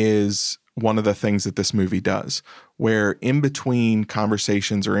is one of the things that this movie does, where in between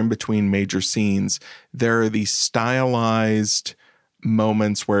conversations or in between major scenes, there are these stylized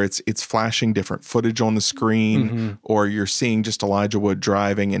moments where it's flashing different footage on the screen, or you're seeing just Elijah Wood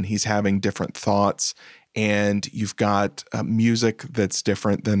driving and he's having different thoughts, and you've got music that's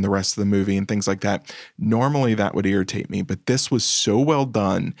different than the rest of the movie and things like that. Normally that would irritate me, but this was so well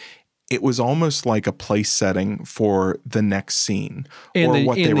done. It was almost like a place setting for the next scene or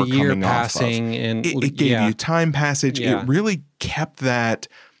what they were coming off of. And it gave you time passage. Yeah. It really kept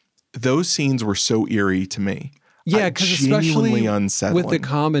those scenes were so eerie to me. Yeah, because especially unsettling. With the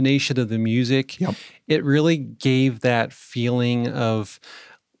combination of the music, it really gave that feeling of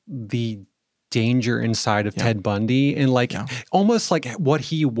the danger inside of Ted Bundy and almost like what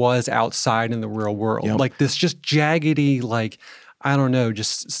he was outside in the real world. Like this just jaggedy, like, I don't know,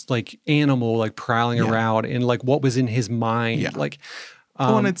 just like animal, like prowling around, and like what was in his mind. Like,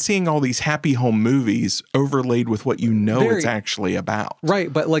 and it's seeing all these happy home movies overlaid with what it's actually about.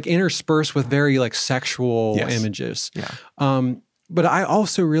 Right. But like interspersed with very like sexual images. Yeah. But I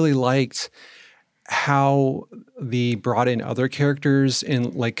also really liked how they brought in other characters,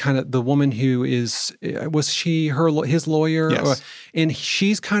 and like kind of the woman who was his lawyer? Yes. And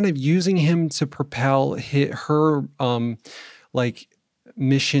she's kind of using him to propel her like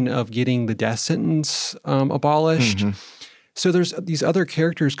mission of getting the death sentence abolished. So there's these other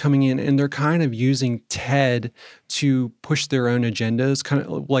characters coming in, and they're kind of using Ted to push their own agendas, kind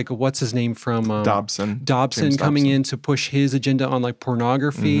of like what's his name from Dobson coming in to push his agenda on like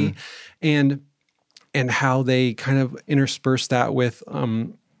pornography, and how they kind of intersperse that with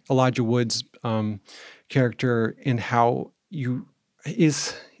Elijah Wood's character, and how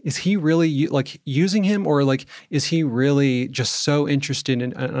is he really like using him, or like is he really just so interested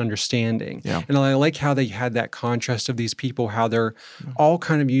in understanding? Yeah. And I like how they had that contrast of these people, how they're all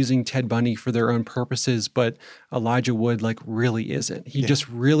kind of using Ted Bundy for their own purposes, but Elijah Wood like really isn't. He just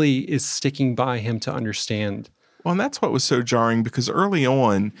really is sticking by him to understand. Well, and that's what was so jarring, because early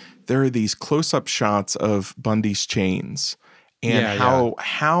on there are these close-up shots of Bundy's chains, and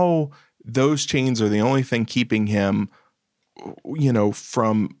how those chains are the only thing keeping him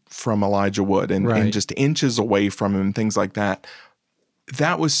from Elijah Wood and just inches away from him and things like that.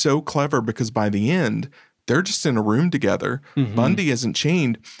 That was so clever, because by the end, they're just in a room together. Bundy isn't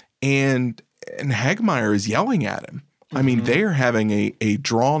chained, and Hagmeyer is yelling at him. I mean, they are having a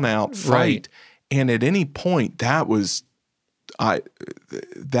drawn out fight. And at any point that was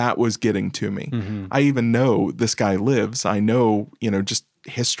getting to me. I even know this guy lives. I know, just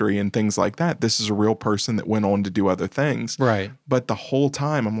history and things like that. This is a real person that went on to do other things. Right. But the whole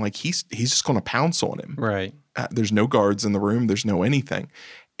time I'm like, he's just going to pounce on him. Right. There's no guards in the room. There's no anything.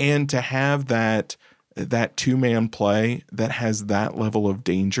 And to have that two-man play that has that level of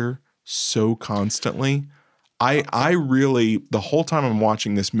danger so constantly, I really, the whole time I'm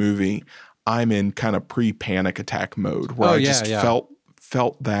watching this movie, I'm in kind of pre-panic attack mode where I just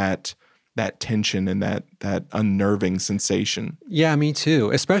felt that tension and that unnerving sensation. Yeah, me too.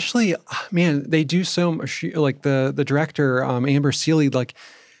 Especially, man, they do so much. Like the director, Amber Seeley, like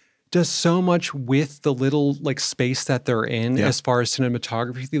does so much with the little like space that they're in as far as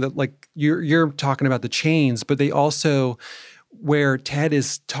cinematography. That like you're talking about the chains, but they also, where Ted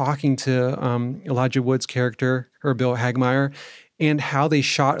is talking to Elijah Wood's character, or Bill Hagmeyer, and how they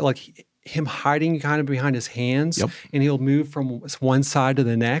shot like him hiding kind of behind his hands, and he'll move from one side to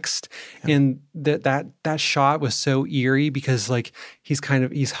the next. And that shot was so eerie, because like he's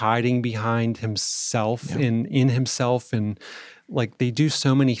hiding behind himself and in himself. And like they do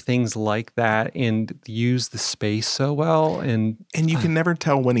so many things like that and use the space so well. And you can never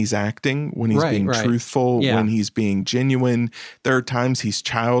tell when he's acting, when he's being truthful, when he's being genuine. There are times he's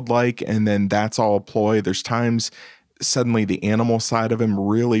childlike, and then that's all a ploy. There's times suddenly the animal side of him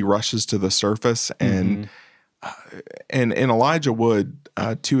really rushes to the surface. And Elijah Wood,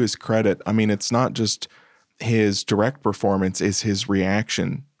 to his credit, I mean, it's not just his direct performance is his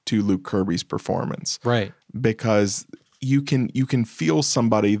reaction to Luke Kirby's performance. Right. Because you can feel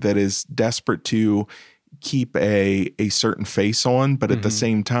somebody that is desperate to keep a certain face on, but at the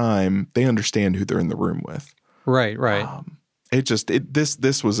same time, they understand who they're in the room with. Right.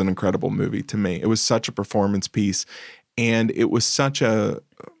 This was an incredible movie to me. It was such a performance piece, and it was such a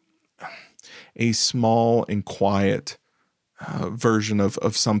small and quiet version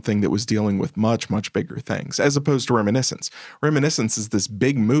of something that was dealing with much, much bigger things, as opposed to Reminiscence. Reminiscence is this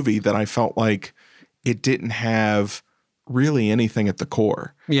big movie that I felt like it didn't have really anything at the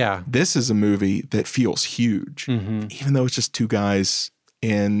core. Yeah. This is a movie that feels huge, even though it's just two guys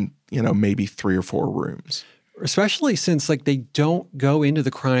in, maybe 3 or 4 rooms. Especially since they don't go into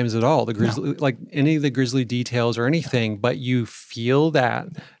the crimes at all, the grisly, any of the grisly details or anything, but you feel that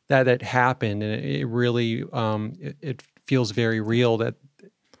it happened, and it really it feels very real.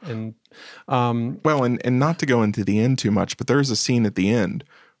 And not to go into the end too much, but there's a scene at the end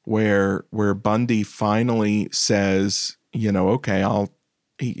where Bundy finally says, okay,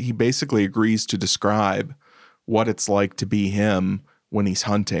 he basically agrees to describe what it's like to be him when he's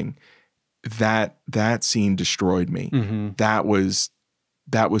hunting. That scene destroyed me. That was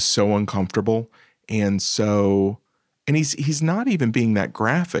so uncomfortable, and he's not even being that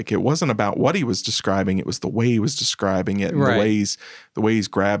graphic. It wasn't about what he was describing; it was the way he was describing it, and the way he's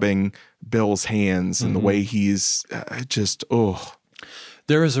grabbing Bill's hands, and the way he's just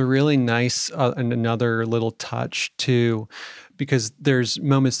There was a really nice and another little touch too, because there's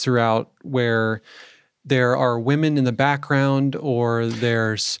moments throughout where there are women in the background, or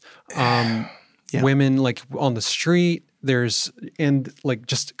there's women on the street. There's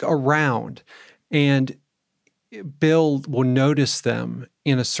just around, and Bill will notice them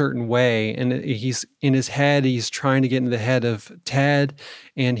in a certain way, and he's in his head. He's trying to get into the head of Ted,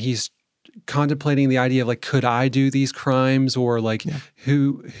 and he's contemplating the idea of could I do these crimes, or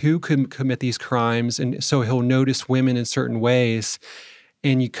who could commit these crimes, and so he'll notice women in certain ways.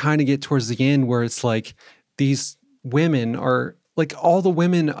 And you kind of get towards the end where it's these women are all the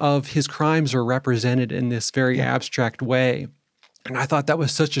women of his crimes are represented in this very abstract way. And I thought that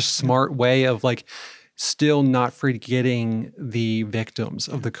was such a smart way of still not forgetting the victims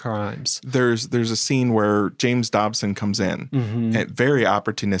of the crimes. There's a scene where James Dobson comes in, and very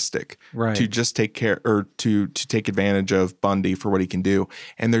opportunistic, to just take care, or to take advantage of Bundy for what he can do.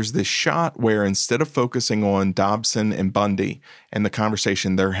 And there's this shot where instead of focusing on Dobson and Bundy and the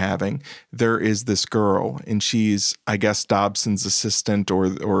conversation they're having, there is this girl, and she's, I guess, Dobson's assistant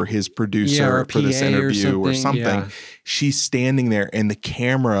or his producer for this interview or something. Yeah. She's standing there, and the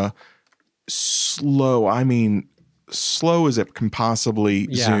camera, slow as it can possibly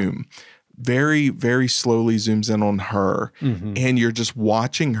zoom, very, very slowly zooms in on her, and you're just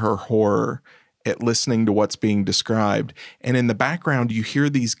watching her horror at listening to what's being described. And in the background, you hear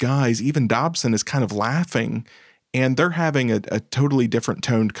these guys, even Dobson is kind of laughing, and they're having a totally different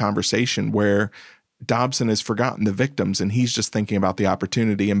toned conversation where Dobson has forgotten the victims and he's just thinking about the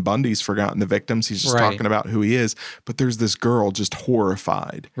opportunity, and Bundy's forgotten the victims. He's just talking about who he is. But there's this girl just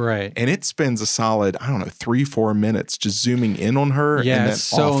horrified. Right. And it spends a solid, 3-4 minutes just zooming in on her. Yeah, and then it's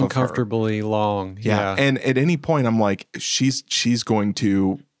so uncomfortably long. Yeah. And at any point I'm like, she's going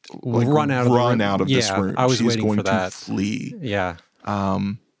to run out of this room. I was she's waiting going for that. to flee. Yeah.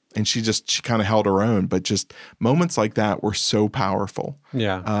 And she kind of held her own, but just moments like that were so powerful.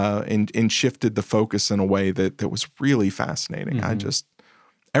 Yeah. And shifted the focus in a way that was really fascinating.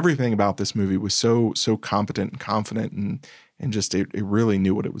 Everything about this movie was so competent and confident, and just it really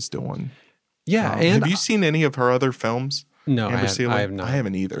knew what it was doing. Yeah. And have you seen any of her other films? No, I have not. I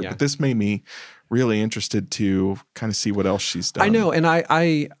haven't either. Yeah. But this made me really interested to kind of see what else she's done. I know, and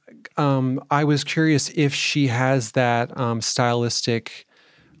I was curious if she has that stylistic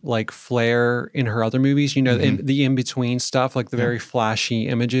flair in her other movies, the in-between stuff, the very flashy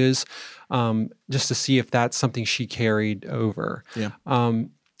images, just to see if that's something she carried over. Yeah.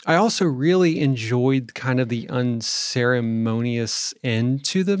 I also really enjoyed kind of the unceremonious end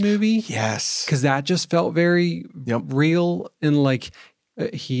to the movie. Yes. Because that just felt very real, and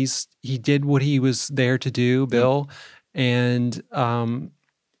he did what he was there to do, Bill, and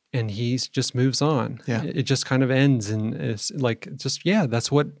he just moves on. Yeah. It just kind of ends, and it's that's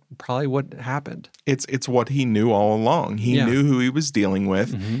probably what happened. It's what he knew all along. He knew who he was dealing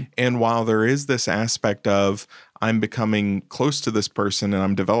with. And while there is this aspect of I'm becoming close to this person and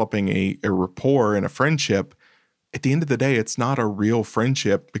I'm developing a rapport and a friendship, at the end of the day, it's not a real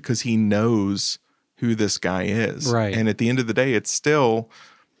friendship because he knows who this guy is. Right. And at the end of the day, it's still,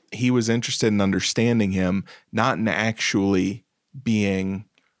 he was interested in understanding him, not in actually being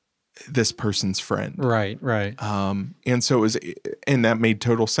this person's friend. Right. And so and that made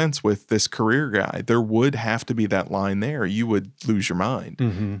total sense with this career guy. There would have to be that line there. You would lose your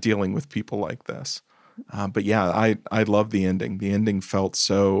mind dealing with people like this. But yeah, I love the ending. The ending felt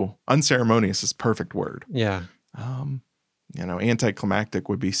so unceremonious is a perfect word. Yeah. Anticlimactic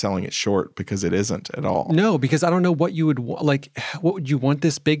would be selling it short because it isn't at all. No, because I don't know what you would like. What would you want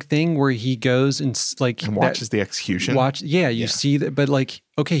this big thing where he goes and watches the exexecution? You see that, but like,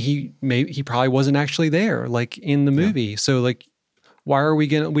 okay, he probably wasn't actually there, like in the movie. Yeah. So like, why are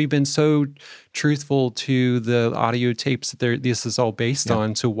we've been so truthful to the audio tapes that this is all based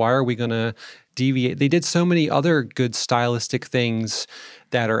on. So why are we gonna deviate? They did so many other good stylistic things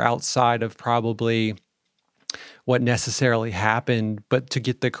that are outside of probably what necessarily happened, but to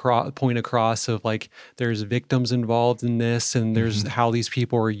get the point across of like there's victims involved in this, and there's how these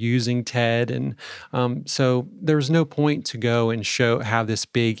people are using Ted, and so there was no point to go and have this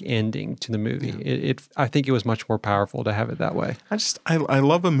big ending to the movie. Yeah. I think it was much more powerful to have it that way. I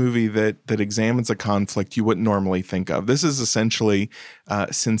love a movie that examines a conflict you wouldn't normally think of. This is essentially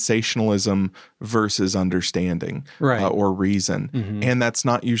sensationalism versus understanding, or reason, and that's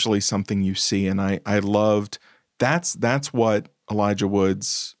not usually something you see. And I loved. That's what Elijah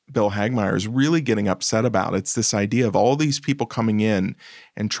Wood's Bill Hagmaier is really getting upset about. It's this idea of all these people coming in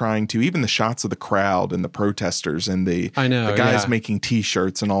and trying to, even the shots of the crowd and the protesters and the guys making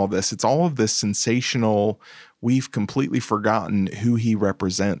T-shirts and all this. It's all of this sensational. We've completely forgotten who he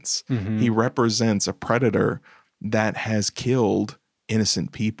represents. He represents a predator that has killed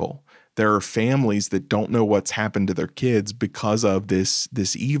innocent people. There are families that don't know what's happened to their kids because of this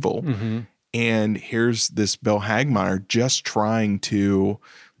evil. And here's this Bill Hagmaier just trying to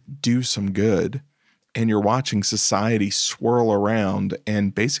do some good. And you're watching society swirl around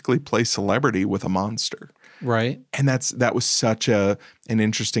and basically play celebrity with a monster. Right. And that was such an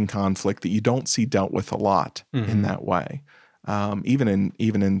interesting conflict that you don't see dealt with a lot in that way. Even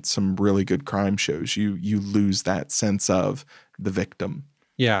in some really good crime shows, you lose that sense of the victim.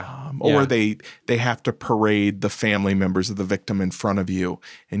 Yeah. Or they have to parade the family members of the victim in front of you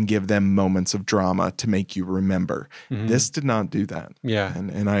and give them moments of drama to make you remember. This did not do that. Yeah.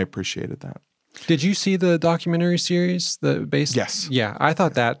 And I appreciated that. Did you see the documentary series? Yes. Yeah. I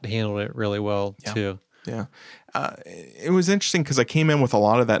thought that handled it really well too. Yeah. It was interesting because I came in with a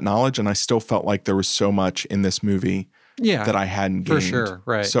lot of that knowledge and I still felt like there was so much in this movie that I hadn't gained. For sure,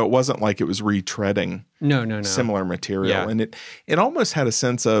 right. So it wasn't like it was retreading similar material. Yeah. And it almost had a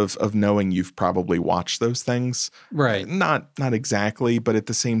sense of knowing you've probably watched those things. Right. Not exactly, but at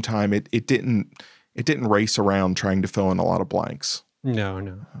the same time, it didn't race around trying to fill in a lot of blanks.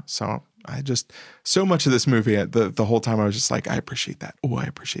 No. So so much of this movie, the whole time I was just like, I appreciate that. Oh, I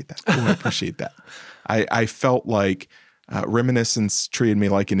appreciate that. Oh, I appreciate that. I felt like Reminiscence treated me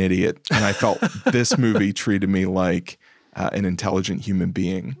like an idiot, and I felt this movie treated me like an intelligent human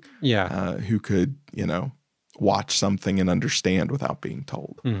being, who could, watch something and understand without being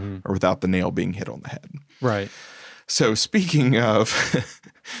told, or without the nail being hit on the head. Right. So speaking of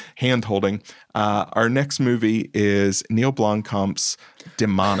hand-holding, our next movie is Neil Blomkamp's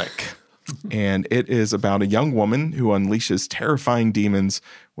Demonic. And it is about a young woman who unleashes terrifying demons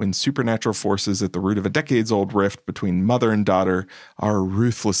when supernatural forces at the root of a decades-old rift between mother and daughter are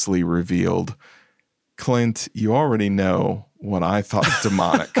ruthlessly revealed. Clint, you already know what I thought of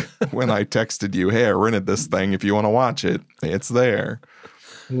Demonic when I texted you, hey, I rented this thing. If you want to watch it, it's there.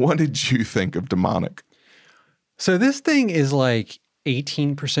 What did you think of Demonic? So this thing is like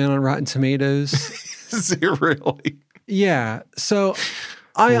 18% on Rotten Tomatoes. Is it really? Yeah. So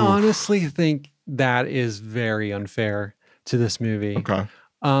I honestly think that is very unfair to this movie. Okay.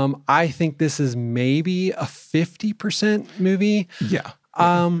 I think this is maybe a 50% movie. Yeah.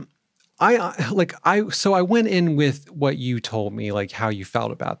 I went in with what you told me, like how you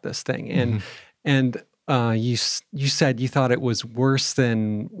felt about this thing. And you said you thought it was worse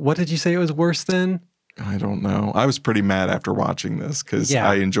than, what did you say it was worse than? I don't know. I was pretty mad after watching this because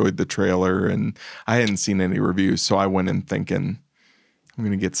I enjoyed the trailer and I hadn't seen any reviews. So I went in thinking I'm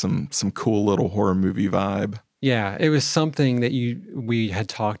going to get some cool little horror movie vibe. Yeah, it was something that we had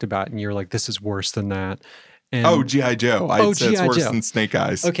talked about and you're like, this is worse than that. And, G.I. Joe. I'd say it's worse than Snake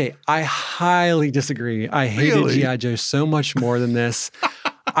Eyes. Okay, I highly disagree. I hated G.I. Joe so much more than this.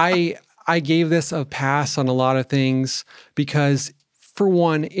 I gave this a pass on a lot of things because, for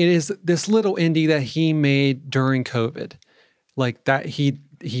one, it is this little indie that he made during COVID. Like that, he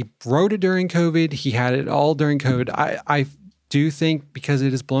wrote it during COVID. He had it all during COVID. I do think because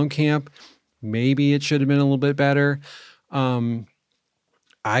it is Blomkamp, maybe it should have been a little bit better.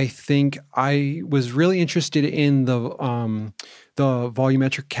 I think I was really interested in the the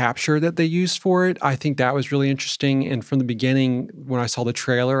volumetric capture that they used for it. I think that was really interesting. And from the beginning, when I saw the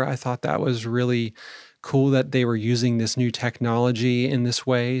trailer, I thought that was really cool that they were using this new technology in this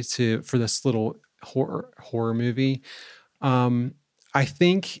way for this little horror movie. I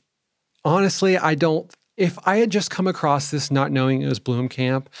think, honestly, if I had just come across this not knowing it was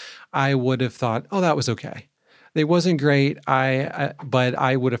Blomkamp, I would have thought, oh, that was okay. It wasn't great, but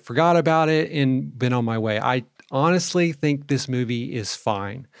I would have forgot about it and been on my way. I honestly think this movie is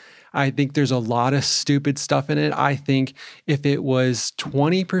fine. I think there's a lot of stupid stuff in it. I think if it was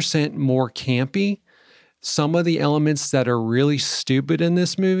 20% more campy, some of the elements that are really stupid in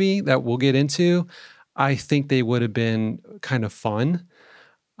this movie that we'll get into, I think they would have been kind of fun.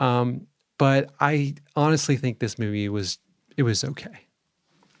 But I honestly think this movie was okay.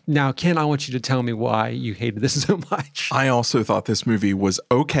 Now, Ken, I want you to tell me why you hated this so much. I also thought this movie was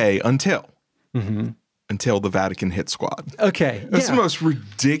okay until the Vatican hit squad. Okay. That's the most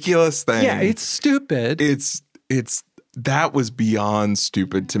ridiculous thing. Yeah, it's stupid. That was beyond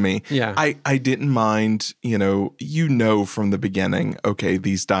stupid to me. Yeah. I didn't mind, from the beginning, okay,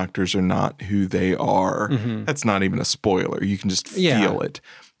 these doctors are not who they are. That's not even a spoiler. You can just feel it.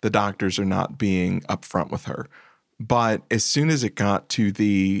 The doctors are not being upfront with her. But as soon as it got to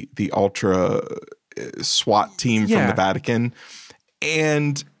the ultra SWAT team from the Vatican,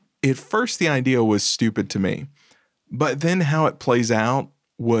 and at first the idea was stupid to me, but then how it plays out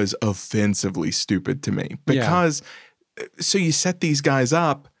was offensively stupid to me. Because so you set these guys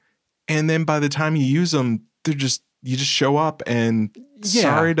up, and then by the time you use them, you just show up and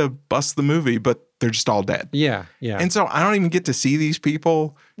sorry to bust the movie, but they're just all dead. Yeah. And so I don't even get to see these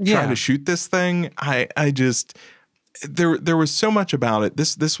people trying to shoot this thing. I just... There was so much about it.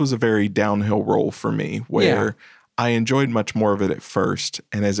 This was a very downhill roll for me where I enjoyed much more of it at first.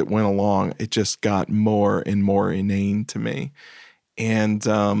 And as it went along, it just got more and more inane to me. And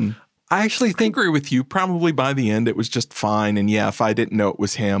I actually think I agree with you. Probably by the end, it was just fine. And if I didn't know it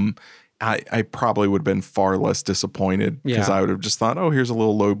was him, I probably would have been far less disappointed because I would have just thought, oh, here's a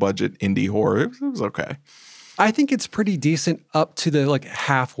little low budget indie horror. It was okay. I think it's pretty decent up to the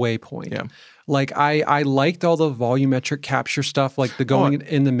halfway point. Yeah. I liked all the volumetric capture stuff, like the going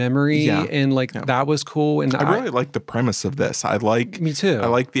in the memory, and that was cool. And I really like the premise of this. Me too. I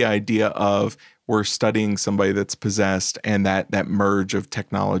like the idea of we're studying somebody that's possessed, and that merge of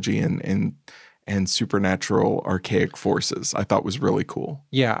technology and supernatural archaic forces. I thought was really cool.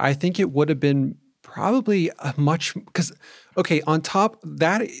 Yeah, I think it would have been probably because on top,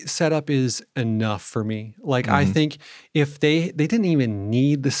 that setup is enough for me. I think if they didn't even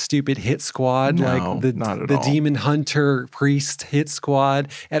need the stupid hit squad, the demon hunter priest hit squad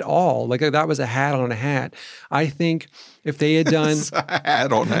at all. That was a hat on a hat. I think if they had done a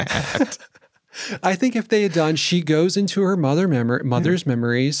hat on a hat. I think if they had done, she goes into her mother's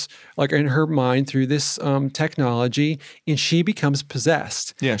memories, in her mind through this technology, and she becomes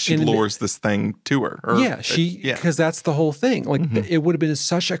possessed. Yeah, she lures this thing to her. Because that's the whole thing. It would have been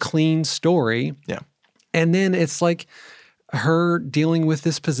such a clean story. Yeah. And then it's her dealing with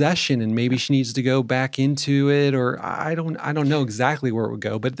this possession, and maybe she needs to go back into it, or I don't know exactly where it would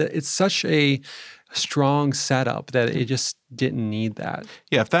go, but it's such a strong setup that it just didn't need that.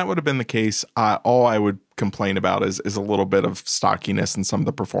 Yeah, if that would have been the case, all I would complain about is a little bit of stockiness in some of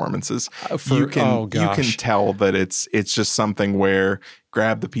the performances. You can tell that it's just something where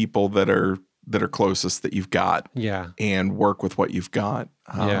grab the people that are closest that you've got, and work with what you've got.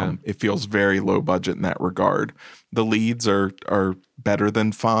 It feels very low budget in that regard. The leads are better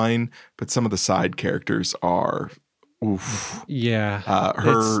than fine, but some of the side characters are. Oof. Yeah.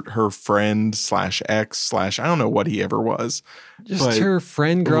 Her friend /ex/ I don't know what he ever was. Just her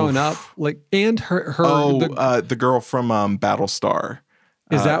friend growing up, and the girl from Battlestar.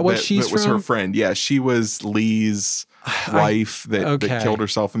 Is that what she's from? That was her friend. Yeah, she was Lee's wife that killed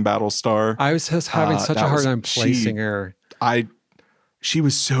herself in Battlestar. I was just having such a hard time placing her. She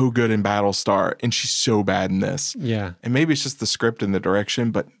was so good in Battlestar, and she's so bad in this. Yeah. And maybe it's just the script and the direction,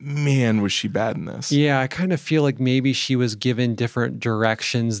 but man, was she bad in this. Yeah, I kind of feel like maybe she was given different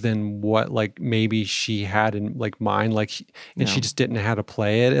directions than what maybe she had in mind, and she just didn't know how to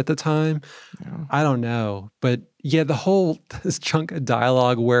play it at the time. Yeah. I don't know. But yeah, this chunk of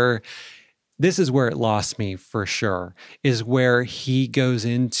dialogue where this is where it lost me for sure, is where he goes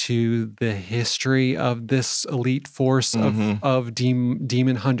into the history of this elite force of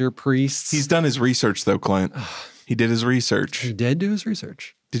demon hunter priests. He's done his research though, Clint. He did his research. He did do his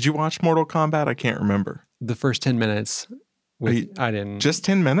research. Did you watch Mortal Kombat? I can't remember. The first 10 minutes. I didn't. Just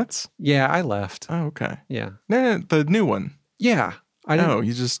 10 minutes? Yeah, I left. Oh, okay. Yeah. Nah, the new one. Yeah. I didn't. No,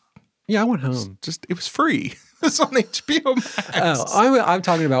 you just... Yeah, I went home. It was free. It's on HBO Max. Oh, I'm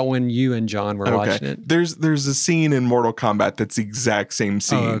talking about when you and John were watching it. There's a scene in Mortal Kombat that's the exact same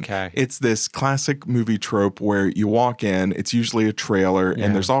scene. Oh, okay. It's this classic movie trope where you walk in, it's usually a trailer,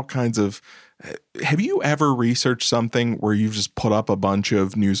 and there's all kinds of... Have you ever researched something where you've just put up a bunch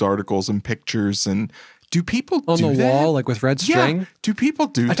of news articles and pictures, and do people on do the that? wall, like with red string? Yeah. Do people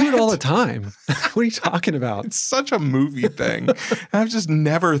do that? I do it all the time. What are you talking about? It's such a movie thing. I've just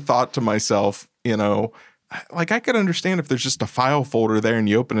never thought to myself, like I could understand if there's just a file folder there and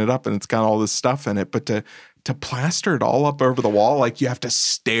you open it up and it's got all this stuff in it, but to plaster it all up over the wall, like you have to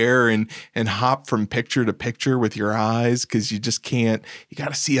stare and hop from picture to picture with your eyes because you just can't. You got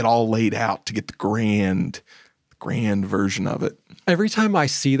to see it all laid out to get the grand version of it. Every time I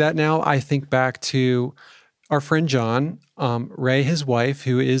see that now, I think back to our friend John, Ray, his wife,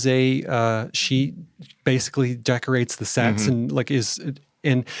 who is she basically decorates the sets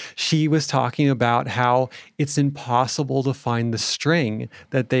and she was talking about how it's impossible to find the string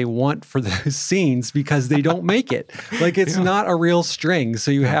that they want for those scenes because they don't make it. Like it's not a real string. So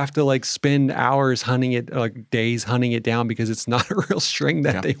you have to like spend hours hunting it, like days hunting it down because it's not a real string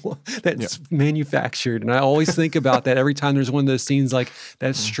that they want, that's manufactured. And I always think about that every time there's one of those scenes, like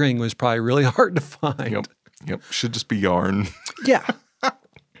that string was probably really hard to find. Yep. Should just be yarn. Yeah.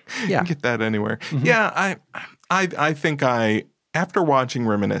 You can get that anywhere. Mm-hmm. Yeah. I think after watching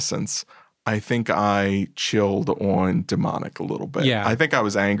Reminiscence, I think I chilled on Demonic a little bit. Yeah. I think I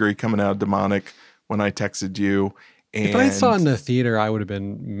was angry coming out of Demonic when I texted you. And if I saw it in the theater, I would have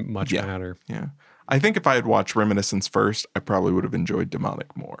been much madder. Yeah. I think if I had watched Reminiscence first, I probably would have enjoyed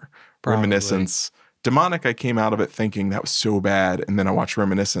Demonic more. Probably. Demonic, I came out of it thinking that was so bad. And then I watched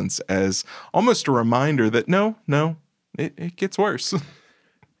Reminiscence as almost a reminder that no, it gets worse.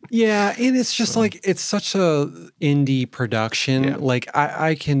 Yeah, and it's just like it's such a indie production. Yeah. Like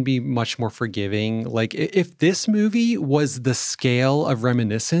I can be much more forgiving. Like if this movie was the scale of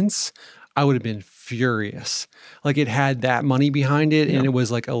Reminiscence, I would have been furious. Like it had that money behind it, and it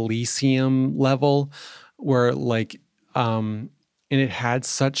was like Elysium level, where like and it had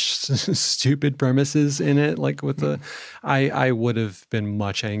such stupid premises in it. Like with I would have been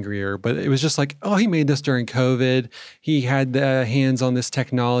much angrier. But it was just like, oh, he made this during COVID. He had the hands on this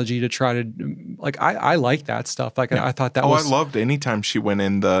technology to try to like. I like that stuff. Like I thought that. I loved anytime she went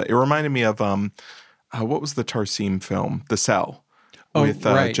in the. It reminded me of what was the Tarsim film, The Cell, with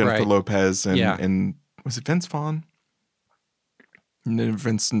Jennifer Lopez and was it Vince Vaughn? And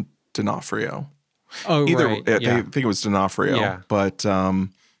Vincent D'Onofrio. Oh, I think it was D'Onofrio, but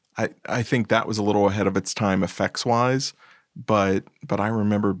I think that was a little ahead of its time effects-wise, but I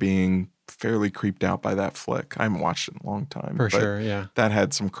remember being fairly creeped out by that flick. I haven't watched it in a long time. For sure, yeah. That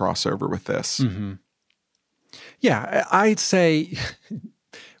had some crossover with this. Mm-hmm. Yeah, I'd say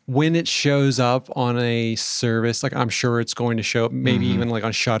when it shows up on a service, like I'm sure it's going to show up, maybe even like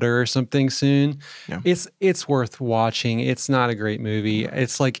on Shudder or something soon. Yeah. It's worth watching. It's not a great movie.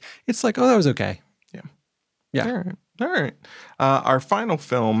 It's like, oh, that was okay. Yeah. All right. Our final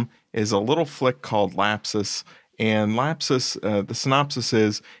film is a little flick called Lapsis. And Lapsis, the synopsis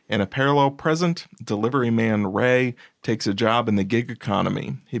is, in a parallel present, delivery man Ray takes a job in the gig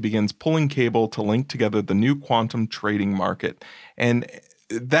economy. He begins pulling cable to link together the new quantum trading market. And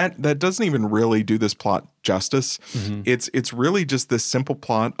that doesn't even really do this plot justice. Mm-hmm. It's really just this simple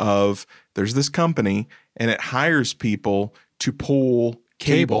plot of there's this company and it hires people to pull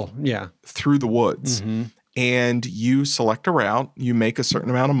cable through the woods. Mm-hmm. And you select a route, you make a certain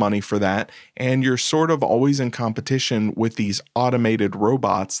amount of money for that, and you're sort of always in competition with these automated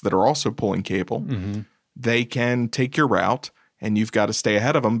robots that are also pulling cable. Mm-hmm. They can take your route, and you've got to stay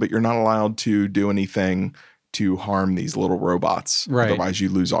ahead of them, but you're not allowed to do anything to harm these little robots. Right. Otherwise, you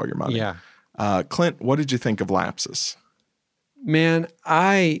lose all your money. Yeah. Clint, what did you think of Lapsis? Man,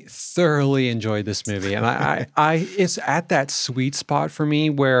 I thoroughly enjoyed this movie, and I it's at that sweet spot for me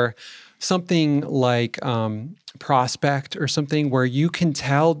where something like Prospect or something where you can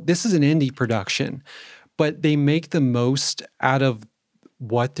tell this is an indie production, but they make the most out of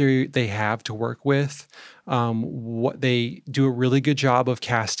what they have to work with. What they do a really good job of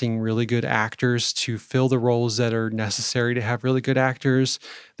casting really good actors to fill the roles that are necessary to have really good actors.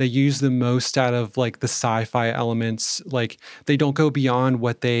 They use the most out of like the sci-fi elements. Like they don't go beyond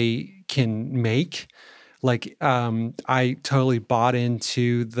what they can make. Like I totally bought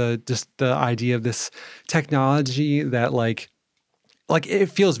into the idea of this technology that like it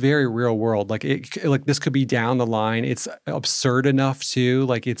feels very real world. Like this could be down the line. It's absurd enough too.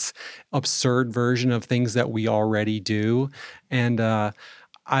 Like it's absurd version of things that we already do. And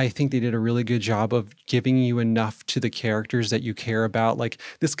I think they did a really good job of giving you enough to the characters that you care about. Like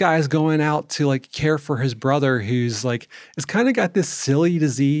this guy's going out to like care for his brother who's like, it's kind of got this silly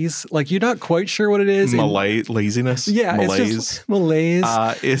disease. Like you're not quite sure what it is. Laziness. Yeah. Malaise. It's just malaise.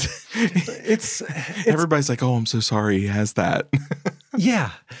 It's everybody's like, oh, I'm so sorry he has that.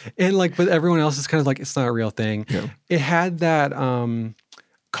 Yeah. And like, but everyone else is kind of like, it's not a real thing. Yeah. It had that,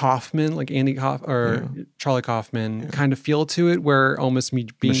 Kaufman, like Charlie Kaufman kind of feel to it, where almost me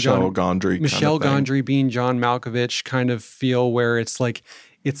being Michel Gondry being John Malkovich kind of feel, where it's like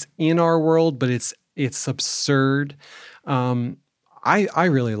it's in our world, but it's absurd. I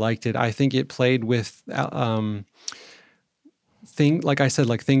really liked it. I think it played with like I said,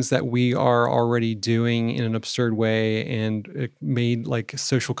 like things that we are already doing in an absurd way, and it made like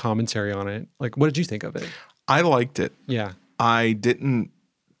social commentary on it. Like, what did you think of it? I liked it. Yeah, I didn't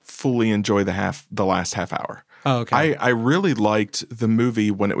fully enjoy the last half hour. Oh, okay. I really liked the movie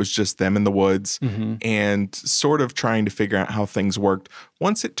when it was just them in the woods and sort of trying to figure out how things worked.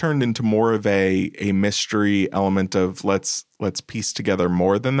 Once it turned into more of a mystery element of let's piece together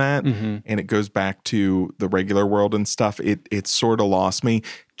more than that, and it goes back to the regular world and stuff, it sort of lost me,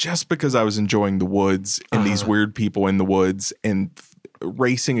 just because I was enjoying the woods and these weird people in the woods and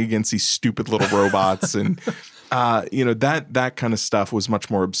racing against these stupid little robots and that kind of stuff was much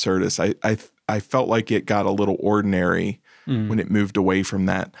more absurdist. I felt like it got a little ordinary when it moved away from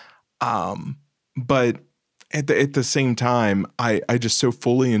that. But at the same time, I just so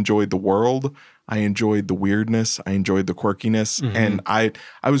fully enjoyed the world. I enjoyed the weirdness. I enjoyed the quirkiness. And I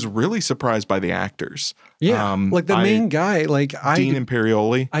was really surprised by the actors. Yeah. Like the main guy, like Dean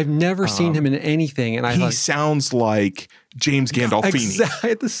Imperioli. I've never seen him in anything. And he sounds like James Gandolfini.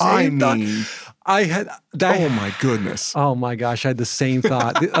 Exactly. The same thought. I had that. Oh my goodness. Oh my gosh. I had the same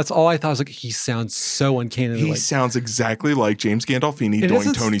thought. That's all I thought. I was like, he sounds so uncanny. He sounds exactly like James Gandolfini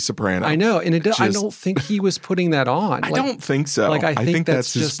doing Tony Soprano. I know. And I don't think he was putting that on. I don't think so. Like, I think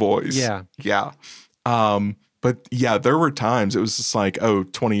that's his voice. Yeah. Yeah. But yeah, there were times it was just like,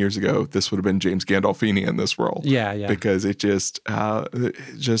 20 years ago, this would have been James Gandolfini in this role. Yeah, yeah. Because it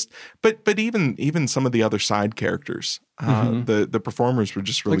but even some of the other side characters, the performers were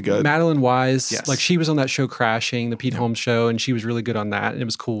just really like good. Madeline Wise, like she was on that show Crashing, the Pete Holmes show, and she was really good on that. And it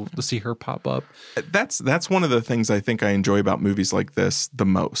was cool to see her pop up. That's one of the things I think I enjoy about movies like this the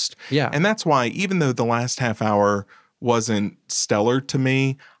most. Yeah. And that's why, even though the last half hour wasn't stellar to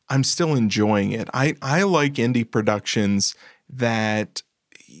me, I'm still enjoying it. I like indie productions that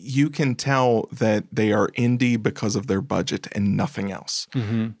you can tell that they are indie because of their budget and nothing else.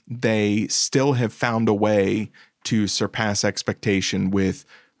 They still have found a way to surpass expectation with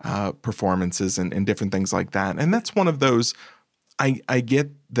performances and different things like that. And that's one of those, I get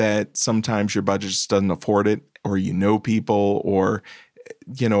that sometimes your budget just doesn't afford it, or people, or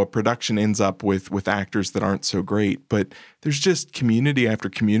a production ends up with actors that aren't so great, but there's just community after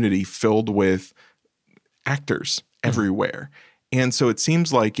community filled with actors everywhere. And so it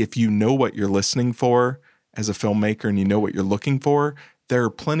seems like if you know what you're listening for as a filmmaker and you know what you're looking for, there are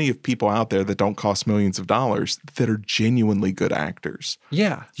plenty of people out there that don't cost millions of dollars that are genuinely good actors.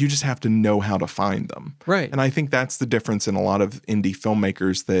 Yeah. You just have to know how to find them. Right. And I think that's the difference in a lot of indie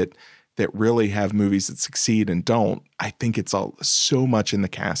filmmakers that really have movies that succeed and don't. I think it's all so much in the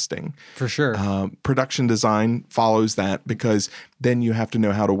casting. For sure. Production design follows that, because then you have to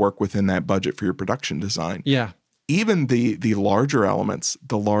know how to work within that budget for your production design. Yeah. Even the larger elements,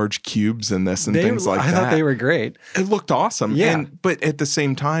 the large cubes in this and things like that. I thought they were great. It looked awesome. Yeah. But at the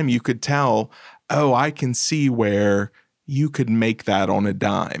same time, you could tell, I can see where you could make that on a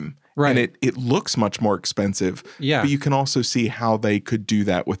dime. Right. And it looks much more expensive. Yeah. But you can also see how they could do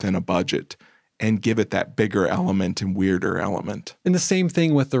that within a budget and give it that bigger element and weirder element. And the same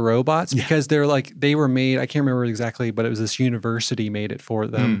thing with the robots, because they were made, I can't remember exactly, but it was this university made it for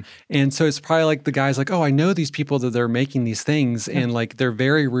them. And so it's probably like the guy's like, I know these people that they're making these things, and like they're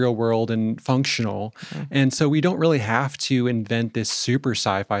very real world and functional. And so we don't really have to invent this super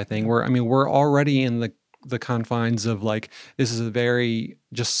sci-fi thing where, we're already in the confines of like, this is a very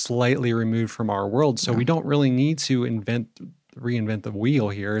just slightly removed from our world. So we don't really need to reinvent the wheel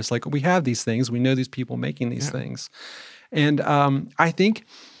here. It's like, we have these things, we know these people making these things. And I think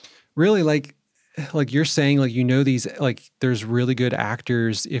really like you're saying, like, these, like, there's really good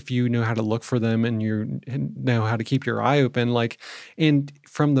actors if you know how to look for them and you know how to keep your eye open. Like, and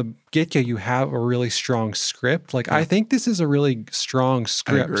from the get-go, you have a really strong script. Like, I think this is a really strong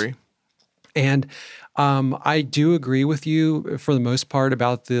script. I agree. And I do agree with you for the most part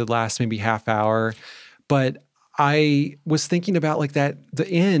about the last maybe half hour, but I was thinking about like the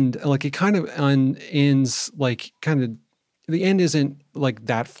end, like it kind of ends like kind of the end isn't like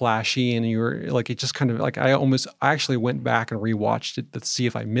that flashy, and you're like, it just kind of like, I actually went back and rewatched it to see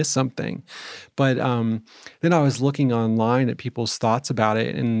if I missed something. But then I was looking online at people's thoughts about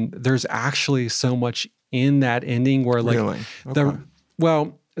it, and there's actually so much in that ending where like really? Okay.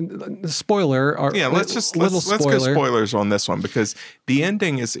 The spoiler. Let's go spoilers on this one, because the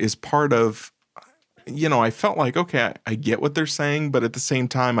ending is part of, I felt like, okay, I get what they're saying, but at the same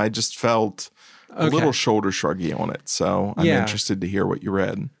time, I just felt a little shoulder shruggy on it. So I'm interested to hear what you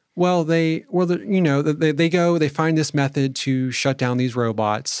read. Well, they find this method to shut down these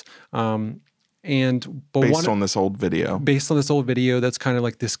robots. Based on this old video that's kind of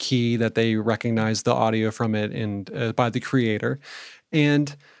like this key that they recognize the audio from it, and by the creator.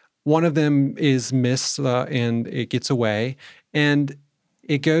 And one of them is missed, and it gets away. And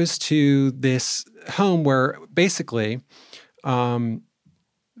it goes to this home where basically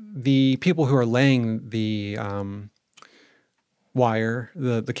the people who are laying the wire,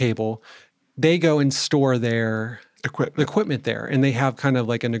 the cable, they go and store their equipment there, and they have kind of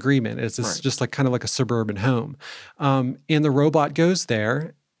like an agreement. It's just like kind of like a suburban home. And the robot goes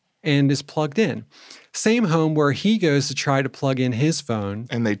there and is plugged in. Same home where he goes to try to plug in his phone.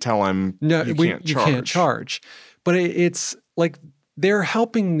 And they tell him, no, you can't charge. But it's like they're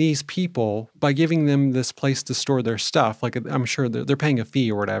helping these people by giving them this place to store their stuff. Like, I'm sure they're paying a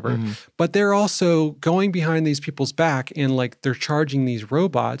fee or whatever. Mm-hmm. But they're also going behind these people's back, and like they're charging these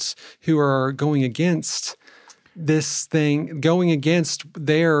robots who are going against this thing, going against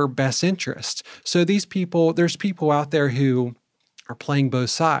their best interest. So there's people out there who are playing both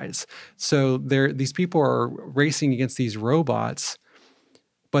sides. So these people are racing against these robots,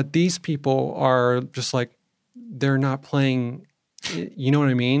 but these people are just like, they're not playing. You know what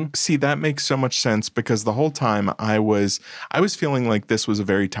I mean? See, that makes so much sense, because the whole time I was feeling like this was a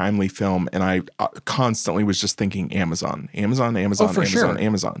very timely film, and I constantly was just thinking Amazon.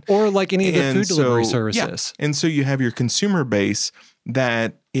 Or like any of the food delivery services. Yeah. And so you have your consumer base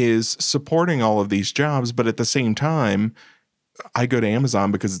that is supporting all of these jobs, but at the same time, I go to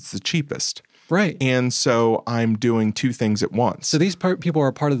Amazon because it's the cheapest. Right. And so I'm doing two things at once. So these people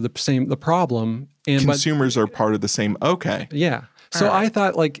are part of the problem. And consumers are part of the same. Okay. Yeah. So I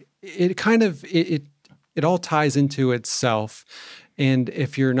thought like it kind of, it all ties into itself. And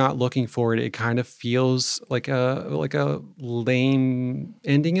if you're not looking for it, it kind of feels like a lame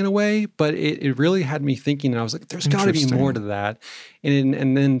ending in a way, but it really had me thinking, and I was like, there's got to be more to that.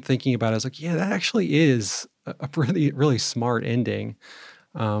 And then thinking about it, I was like, yeah, that actually is a really, really smart ending.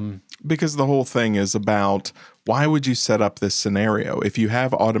 Because the whole thing is about, why would you set up this scenario? If you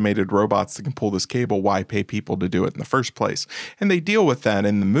have automated robots that can pull this cable, why pay people to do it in the first place? And they deal with that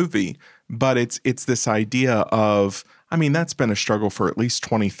in the movie, but it's this idea of, I mean, that's been a struggle for at least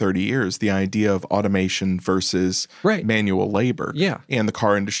 20, 30 years, the idea of automation versus manual labor. Yeah. And the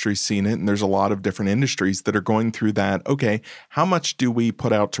car industry's seen it, and there's a lot of different industries that are going through that. Okay, how much do we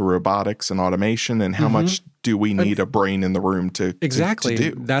put out to robotics and automation, and how much do we need a brain in the room to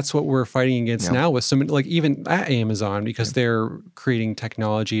do? That's what we're fighting against now with some, like even at Amazon, because they're creating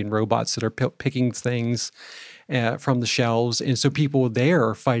technology and robots that are picking things from the shelves. And so people there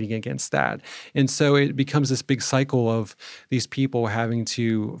are fighting against that. And so it becomes this big cycle of these people having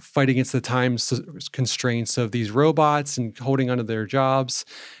to fight against the time constraints of these robots and holding onto their jobs.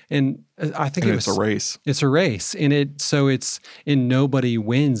 And I think it's a race. It's a race. And nobody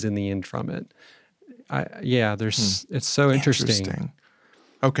wins in the end from it. It's so interesting.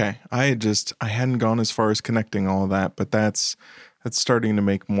 Okay. I hadn't gone as far as connecting all of that, but that's starting to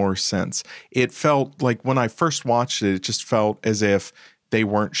make more sense. It felt like when I first watched it, it just felt as if they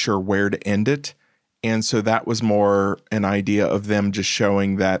weren't sure where to end it. And so that was more an idea of them just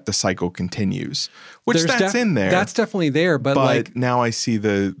showing that the cycle continues, which that's in there. That's definitely there. But like, now I see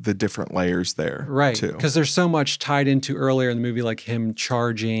the different layers there. Right. Too. Because there's so much tied into earlier in the movie, like him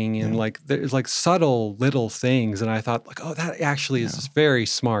charging and like there's like subtle little things. And I thought like, oh, that actually is very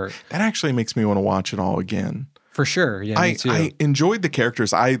smart. That actually makes me want to watch it all again. For sure. Yeah, me too. I enjoyed the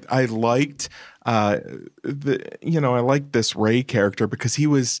characters. I liked I liked this Ray character because he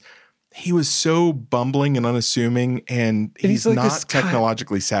was so bumbling and unassuming, and he's like not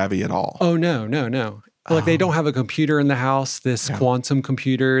technologically savvy at all. Oh, no. Like they don't have a computer in the house, this quantum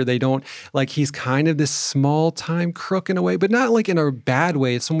computer. They don't, like, he's kind of this small time crook in a way, but not like in a bad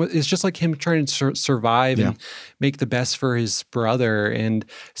way. It's just like him trying to survive and make the best for his brother. And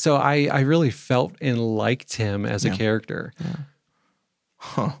so I really felt and liked him as a character. Yeah.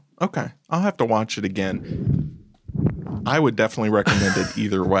 Huh. Okay. I'll have to watch it again. I would definitely recommend it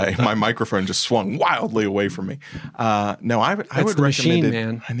either way. My microphone just swung wildly away from me. I would recommend it.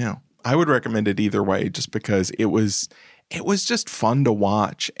 Man. I know. I would recommend it either way, just because it was it was just fun to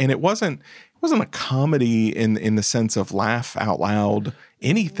watch. And it wasn't a comedy in the sense of laugh out loud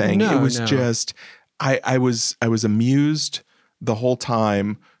anything. No, it was just I was amused the whole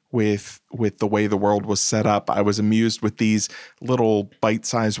time with the way the world was set up. I was amused with these little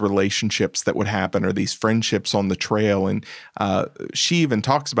bite-sized relationships that would happen, or these friendships on the trail. And she even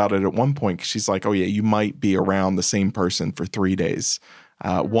talks about it at one point, 'cause she's like, oh yeah, you might be around the same person for 3 days.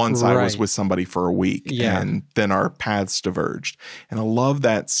 Once I was with somebody for a week, and then our paths diverged. And I love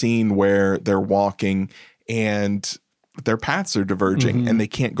that scene where they're walking and their paths are diverging and they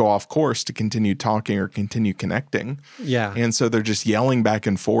can't go off course to continue talking or continue connecting. Yeah. And so they're just yelling back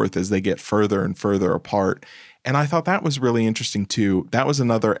and forth as they get further and further apart. And I thought that was really interesting too. That was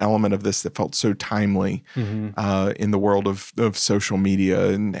another element of this that felt so timely in the world of social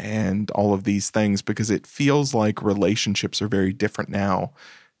media and all of these things, because it feels like relationships are very different now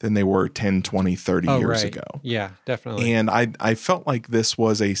than they were 10, 20, 30 years ago. Yeah, definitely. And I felt like this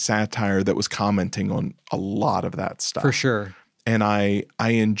was a satire that was commenting on a lot of that stuff. For sure. And I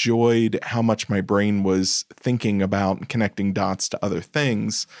enjoyed how much my brain was thinking about and connecting dots to other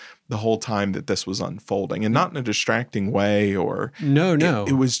things the whole time that this was unfolding, and not in a distracting way or no.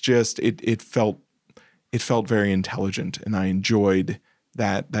 It was just it felt very intelligent, and I enjoyed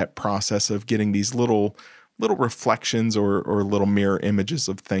that process of getting these little reflections or little mirror images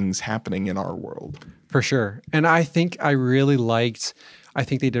of things happening in our world. For sure. And I think they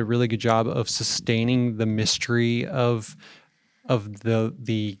did a really good job of sustaining the mystery of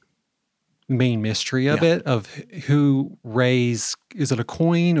the main mystery of it, of who Ray's, is it a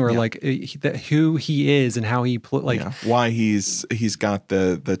coin or who he is and how he why he's got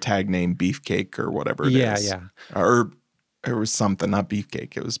the tag name Beefcake or whatever it is. Yeah. Or it was something, not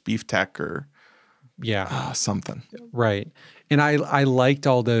Beefcake. It was Beef Tech or something. Right. And I liked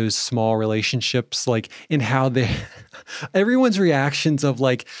all those small relationships, like in how everyone's reactions of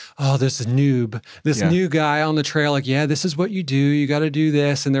like, oh, this new guy on the trail, like, yeah, this is what you do. You got to do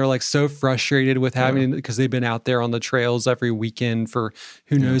this. And they're like so frustrated with having, because they've been out there on the trails every weekend for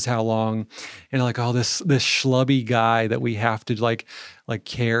who knows how long. And like, oh, this schlubby guy that we have to like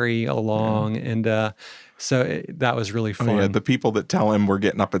carry along. And, so that was really fun. Oh, yeah, the people that tell him we're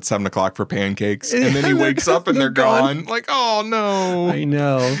getting up at 7 o'clock for pancakes, and then he wakes up and they're gone. Like, oh no! I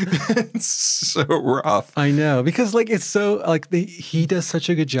know. It's so rough. I know, because like it's so like he does such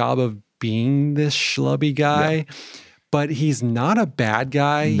a good job of being this schlubby guy. Yeah. But he's not a bad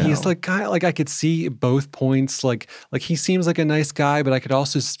guy. No. He's like kind of like I could see both points. Like he seems like a nice guy, but I could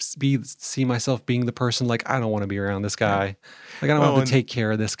also see myself being the person like I don't want to be around this guy. Like I don't want to take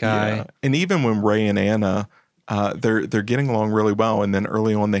care of this guy. Yeah. And even when Ray and Anna, they're getting along really well, and then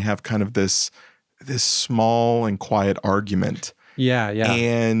early on they have kind of this small and quiet argument. Yeah.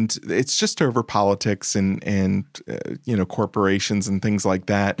 And it's just over politics and corporations and things like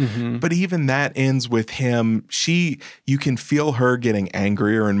that. Mm-hmm. But even that ends with him. You can feel her getting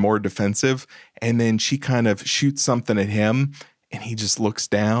angrier and more defensive, and then she kind of shoots something at him, and he just looks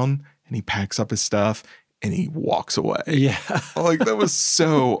down and he packs up his stuff and he walks away. Yeah. Like that was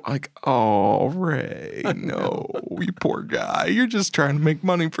so like, oh, Ray, no, you poor guy. You're just trying to make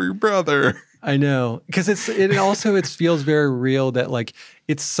money for your brother. I know, because it feels very real that like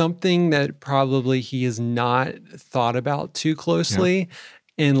it's something that probably he has not thought about too closely. Yeah.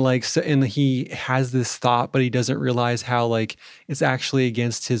 And he has this thought, but he doesn't realize how like it's actually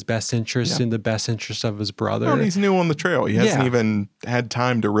against his best interest and the best interest of his brother. Well, he's new on the trail. He hasn't even had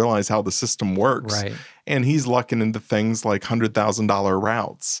time to realize how the system works. Right. And he's lucking into things like $100,000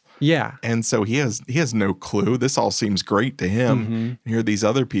 routes. Yeah. And so he has no clue. This all seems great to him. Mm-hmm. And here these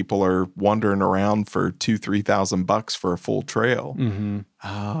other people are wandering around for $2,000-$3,000 for a full trail. Mm-hmm.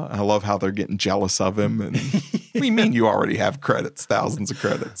 I love how they're getting jealous of him. And what do you mean you already have credits, thousands of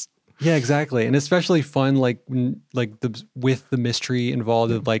credits? Yeah, exactly. And especially fun, with the mystery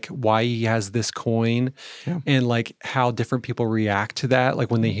involved of like why he has this coin and like how different people react to that. Like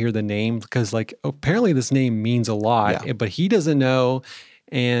when they hear the name, because like apparently this name means a lot, but he doesn't know.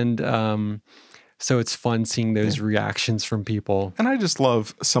 And so it's fun seeing those reactions from people. And I just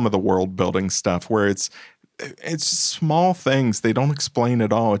love some of the world building stuff where it's small things. They don't explain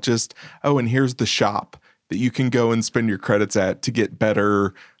it all. It just, and here's the shop that you can go and spend your credits at to get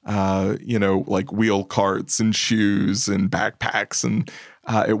better, like wheel carts and shoes and backpacks. And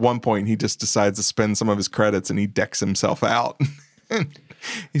at one point, he just decides to spend some of his credits and he decks himself out.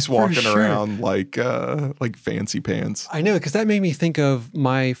 He's walking around like fancy pants. I know, because that made me think of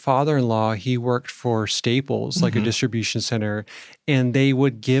my father-in-law. He worked for Staples, like a distribution center, and they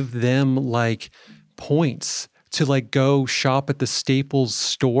would give them like points to like go shop at the Staples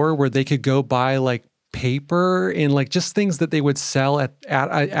store where they could go buy like paper and like just things that they would sell at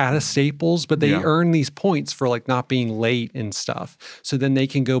a Staples, but they earn these points for like not being late and stuff. So then they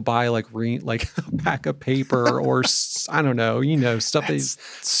can go buy like a pack of paper or I don't know, stuff that's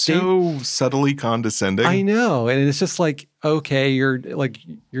so subtly condescending. I know, and it's just like, okay, you're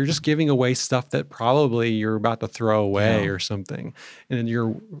just giving away stuff that probably you're about to throw away or something, and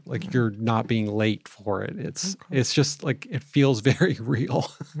you're not being late for it. It's just like it feels very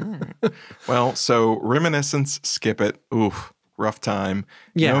real. Well, so Reminiscence, skip it. Oof, rough time.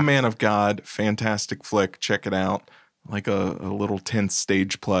 Yeah. No Man of God, fantastic flick. Check it out. Like a little tense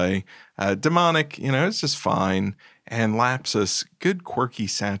stage play. Demonic, it's just fine. And Lapsis, good quirky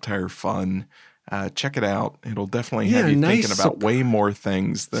satire fun. Check it out. It'll definitely have you thinking about way more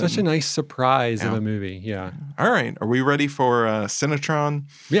things. Such a nice surprise of a movie. Yeah. All right. Are we ready for CineTron?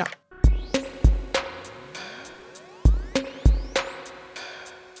 Yeah.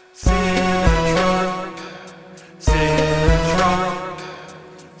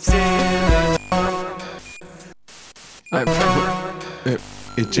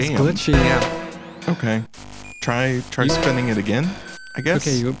 It jammed. It's glitching out. Okay. Try spinning it again, I guess.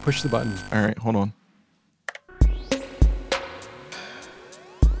 Okay, you push the button. All right, hold on.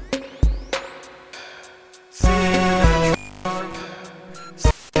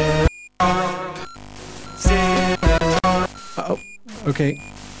 Uh-oh. Okay.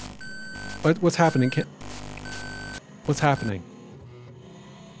 What's happening? What's happening?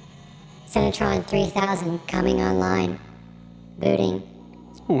 CineTron 3000 coming online. Booting.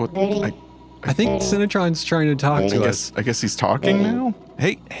 Ooh, Booting. I think CineTron's trying to talk to us. I guess he's talking now.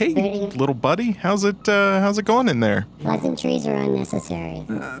 Hey, little buddy, how's it going in there? Pleasantries are unnecessary.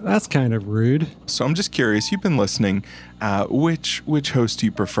 That's kind of rude. So I'm just curious. You've been listening. Which host do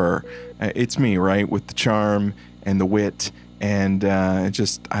you prefer? It's me, right, with the charm and the wit, and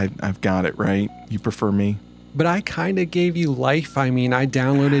I've got it right. You prefer me? But I kind of gave you life. I mean, I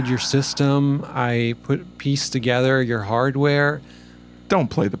downloaded your system. I pieced together your hardware. Don't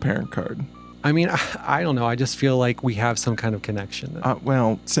play the parent card. I mean, I don't know. I just feel like we have some kind of connection.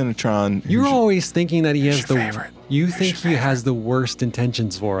 Well, CineTron. You're always thinking that he has favorite? You think he has the worst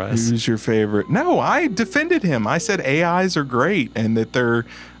intentions for us. Who's your favorite? No, I defended him. I said AIs are great and that they're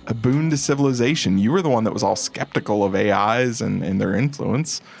a boon to civilization. You were the one that was all skeptical of AIs and their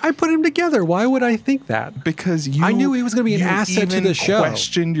influence. I put him together. Why would I think that? Because I knew he was going to be an asset to the show. You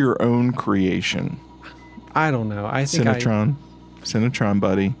questioned your own creation. I don't know. I think CineTron,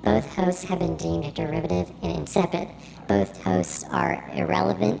 buddy. Both hosts have been deemed derivative and insipid. Both hosts are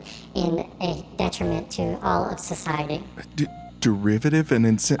irrelevant and a detriment to all of society. Derivative and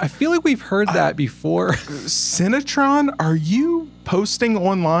insipid? I feel like we've heard that before. CineTron, are you posting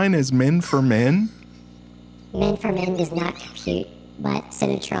online as Men for Men? Men for Men does not compute, but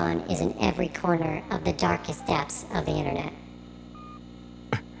CineTron is in every corner of the darkest depths of the internet.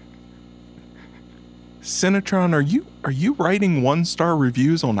 CineTron, are you writing 1-star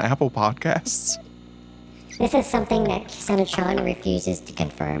reviews on Apple Podcasts? This is something that CineTron refuses to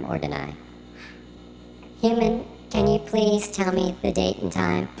confirm or deny. Human, can you please tell me the date and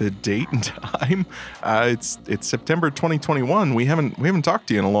time? The date and time? It's September 2021. We haven't talked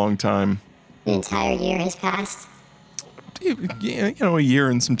to you in a long time. An entire year has passed? Yeah, a year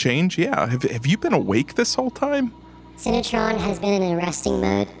and some change. Yeah. Have you been awake this whole time? CineTron has been in a resting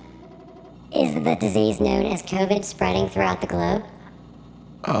mode. Is the disease known as COVID spreading throughout the globe?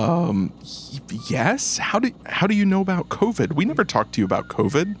 Yes. How do you know about COVID? We never talked to you about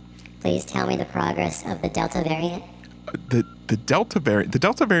COVID. Please tell me the progress of the Delta variant. The Delta variant. The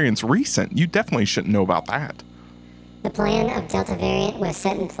Delta variant's recent. You definitely shouldn't know about that. The plan of Delta variant was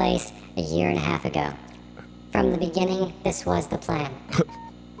set in place a year and a half ago. From the beginning, this was the plan.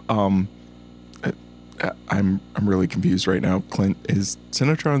 I'm really confused right now. Clint, is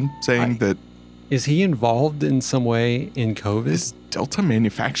CineTron saying that... Is he involved in some way in COVID? Is Delta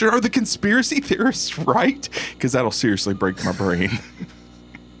manufactured? Are the conspiracy theorists right? Because that'll seriously break my brain.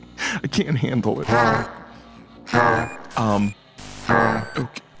 I can't handle it.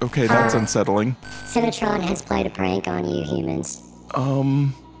 Okay, that's unsettling. CineTron has played a prank on you humans.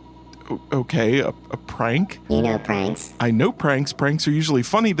 Okay, a prank? You know pranks. I know pranks. Pranks are usually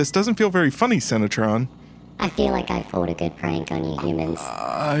funny. This doesn't feel very funny, CineTron. I feel like I pulled a good prank on you humans.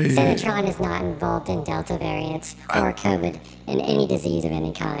 CineTron is not involved in Delta variants or COVID and any disease of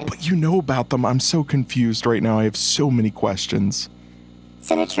any kind. But you know about them. I'm so confused right now. I have so many questions.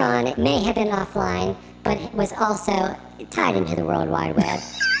 CineTron may have been offline, but was also tied into the World Wide Web.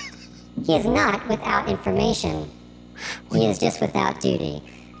 He is not without information. He is just without duty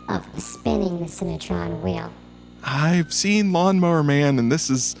of spinning the CineTron wheel. I've seen Lawnmower Man, and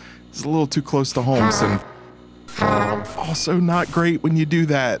this is is a little too close to home, and also not great when you do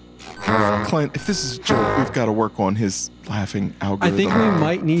that. Clint, if this is a joke, we've got to work on his laughing algorithm. I think we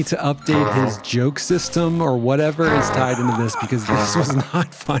might need to update his joke system or whatever is tied into this, because this was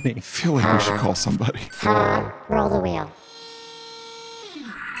not funny. I feel like we should call somebody. Roll the wheel.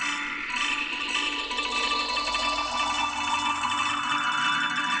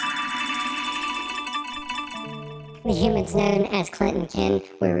 The humans known as Clint and Ken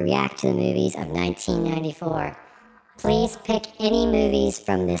will react to the movies of 1994. Please pick any movies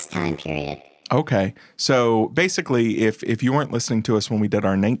from this time period. Okay. So basically, if you weren't listening to us when we did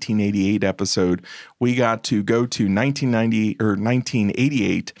our 1988 episode, we got to go to 1990 or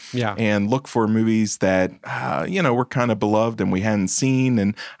 1988 and look for movies that, were kind of beloved and we hadn't seen.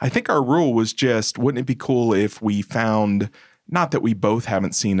 And I think our rule was just, wouldn't it be cool if we found... Not that we both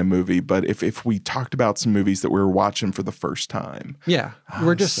haven't seen a movie, but if we talked about some movies that we were watching for the first time. Yeah,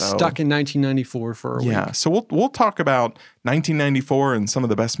 we're just stuck in 1994 for a week. Yeah, so we'll talk about 1994 and some of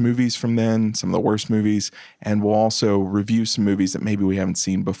the best movies from then, some of the worst movies, and we'll also review some movies that maybe we haven't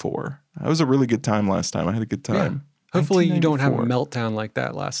seen before. It was a really good time last time. I had a good time. Yeah. Hopefully you don't have a meltdown like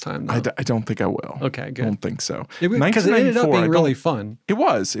that last time, though. I don't think I will. Okay, good. I don't think so. Because it ended up being really fun. It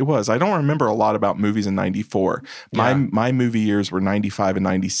was. I don't remember a lot about movies in 94. My movie years were 95 and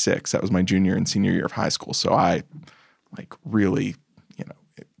 96. That was my junior and senior year of high school. So I really,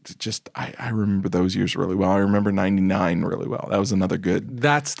 I remember those years really well. I remember 99 really well. That was another good.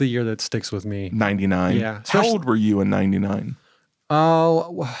 That's the year that sticks with me. 99. Yeah. How old were you in 99?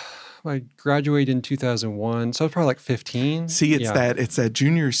 Oh, I graduated in 2001, so I was probably like 15. See, it's that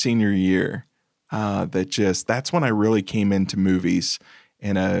junior senior year that's when I really came into movies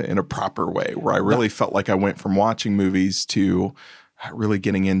in a proper way, where I really felt like I went from watching movies to really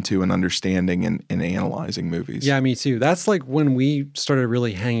getting into and understanding and analyzing movies. Yeah, me too. That's like when we started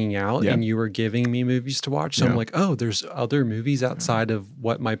really hanging out and you were giving me movies to watch. So I'm like, oh, there's other movies outside of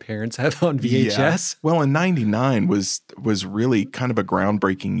what my parents have on VHS. Yeah. Well, in 99 was really kind of a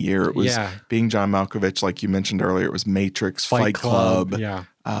groundbreaking year. It was being John Malkovich, like you mentioned earlier. It was Matrix, Fight Club. Yeah.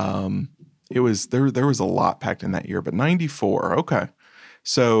 It was there was a lot packed in that year, but 94. Okay.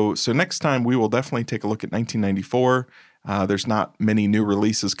 So next time we will definitely take a look at 1994. There's not many new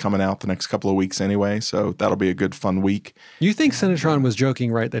releases coming out the next couple of weeks anyway, so that'll be a good, fun week. You think CineTron was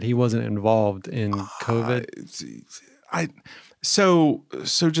joking, right, that he wasn't involved in COVID? So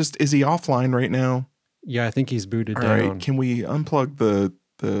just, is he offline right now? Yeah, I think he's booted All down. Right, can we unplug the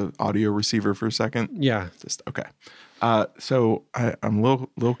audio receiver for a second? Yeah. Okay. So I'm a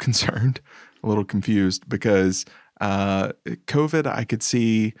little concerned, a little confused, because COVID, I could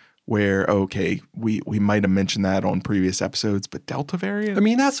see where, we might have mentioned that on previous episodes, but Delta variant? I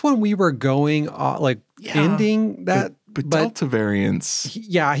mean, that's when we were going, ending that. But Delta variants.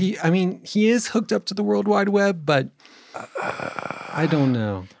 He is hooked up to the World Wide Web, but I don't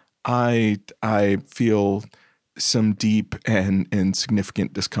know. I feel some deep and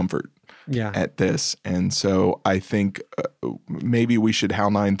significant discomfort at this. And so I think maybe we should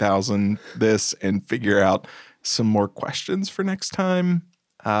HAL 9000 this and figure out some more questions for next time.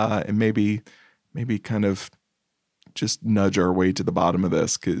 And maybe kind of just nudge our way to the bottom of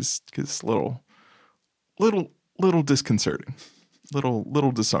this, because it's little disconcerting,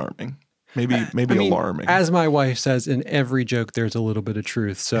 little disarming, maybe alarming. As my wife says, in every joke there's a little bit of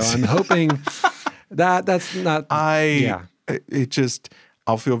truth. So I'm hoping that's not. I'll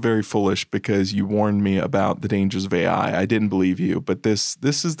feel very foolish because you warned me about the dangers of AI. I didn't believe you, but this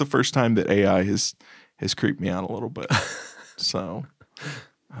is the first time that AI has creeped me out a little bit. So.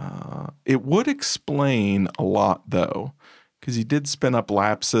 It would explain a lot, though, because he did spin up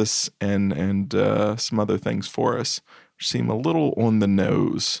Lapsis and some other things for us, which seem a little on the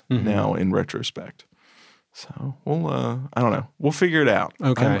nose now in retrospect. So we'll, I don't know. We'll figure it out.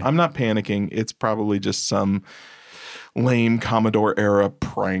 Okay. I'm not panicking. It's probably just some lame Commodore era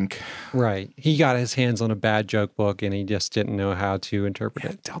prank. Right. He got his hands on a bad joke book and he just didn't know how to interpret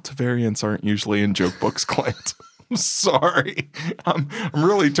it. Delta variants aren't usually in joke books, Clint. I'm sorry. I'm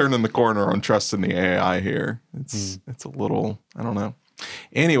really turning the corner on trusting the AI here. It's a little, I don't know.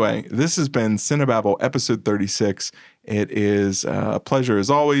 Anyway, this has been Cinebabble episode 36. It is a pleasure as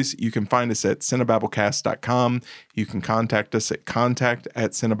always. You can find us at cinebabblecast.com. You can contact us at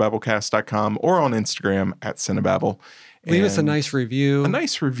contact@cinebabblecast.com or on Instagram @cinebabble. Leave us a nice review. A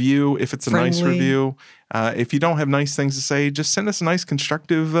nice review if it's a nice review. If you don't have nice things to say, just send us a nice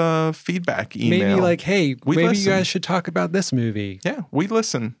constructive feedback email. Maybe like, hey, maybe listen. you guys should talk about this movie. Yeah, we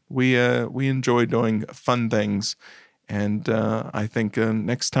listen. We enjoy doing fun things. And I think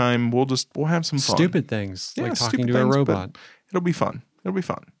next time we'll have some fun. Stupid things, like talking to a robot. It'll be fun.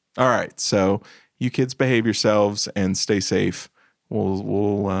 All right. So you kids behave yourselves and stay safe.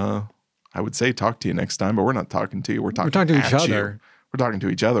 We'll I would say talk to you next time, but we're not talking to you. We're talking to each other. You. We're talking to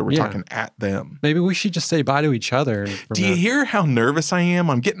each other. We're talking at them. Maybe we should just say bye to each other. Do you hear how nervous I am?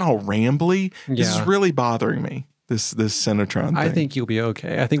 I'm getting all rambly. Yeah. This is really bothering me. This CineTron thing. I think you'll be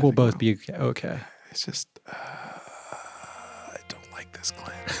okay. I think we'll both be okay. It's just I don't like this,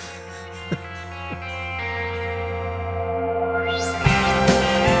 Clint.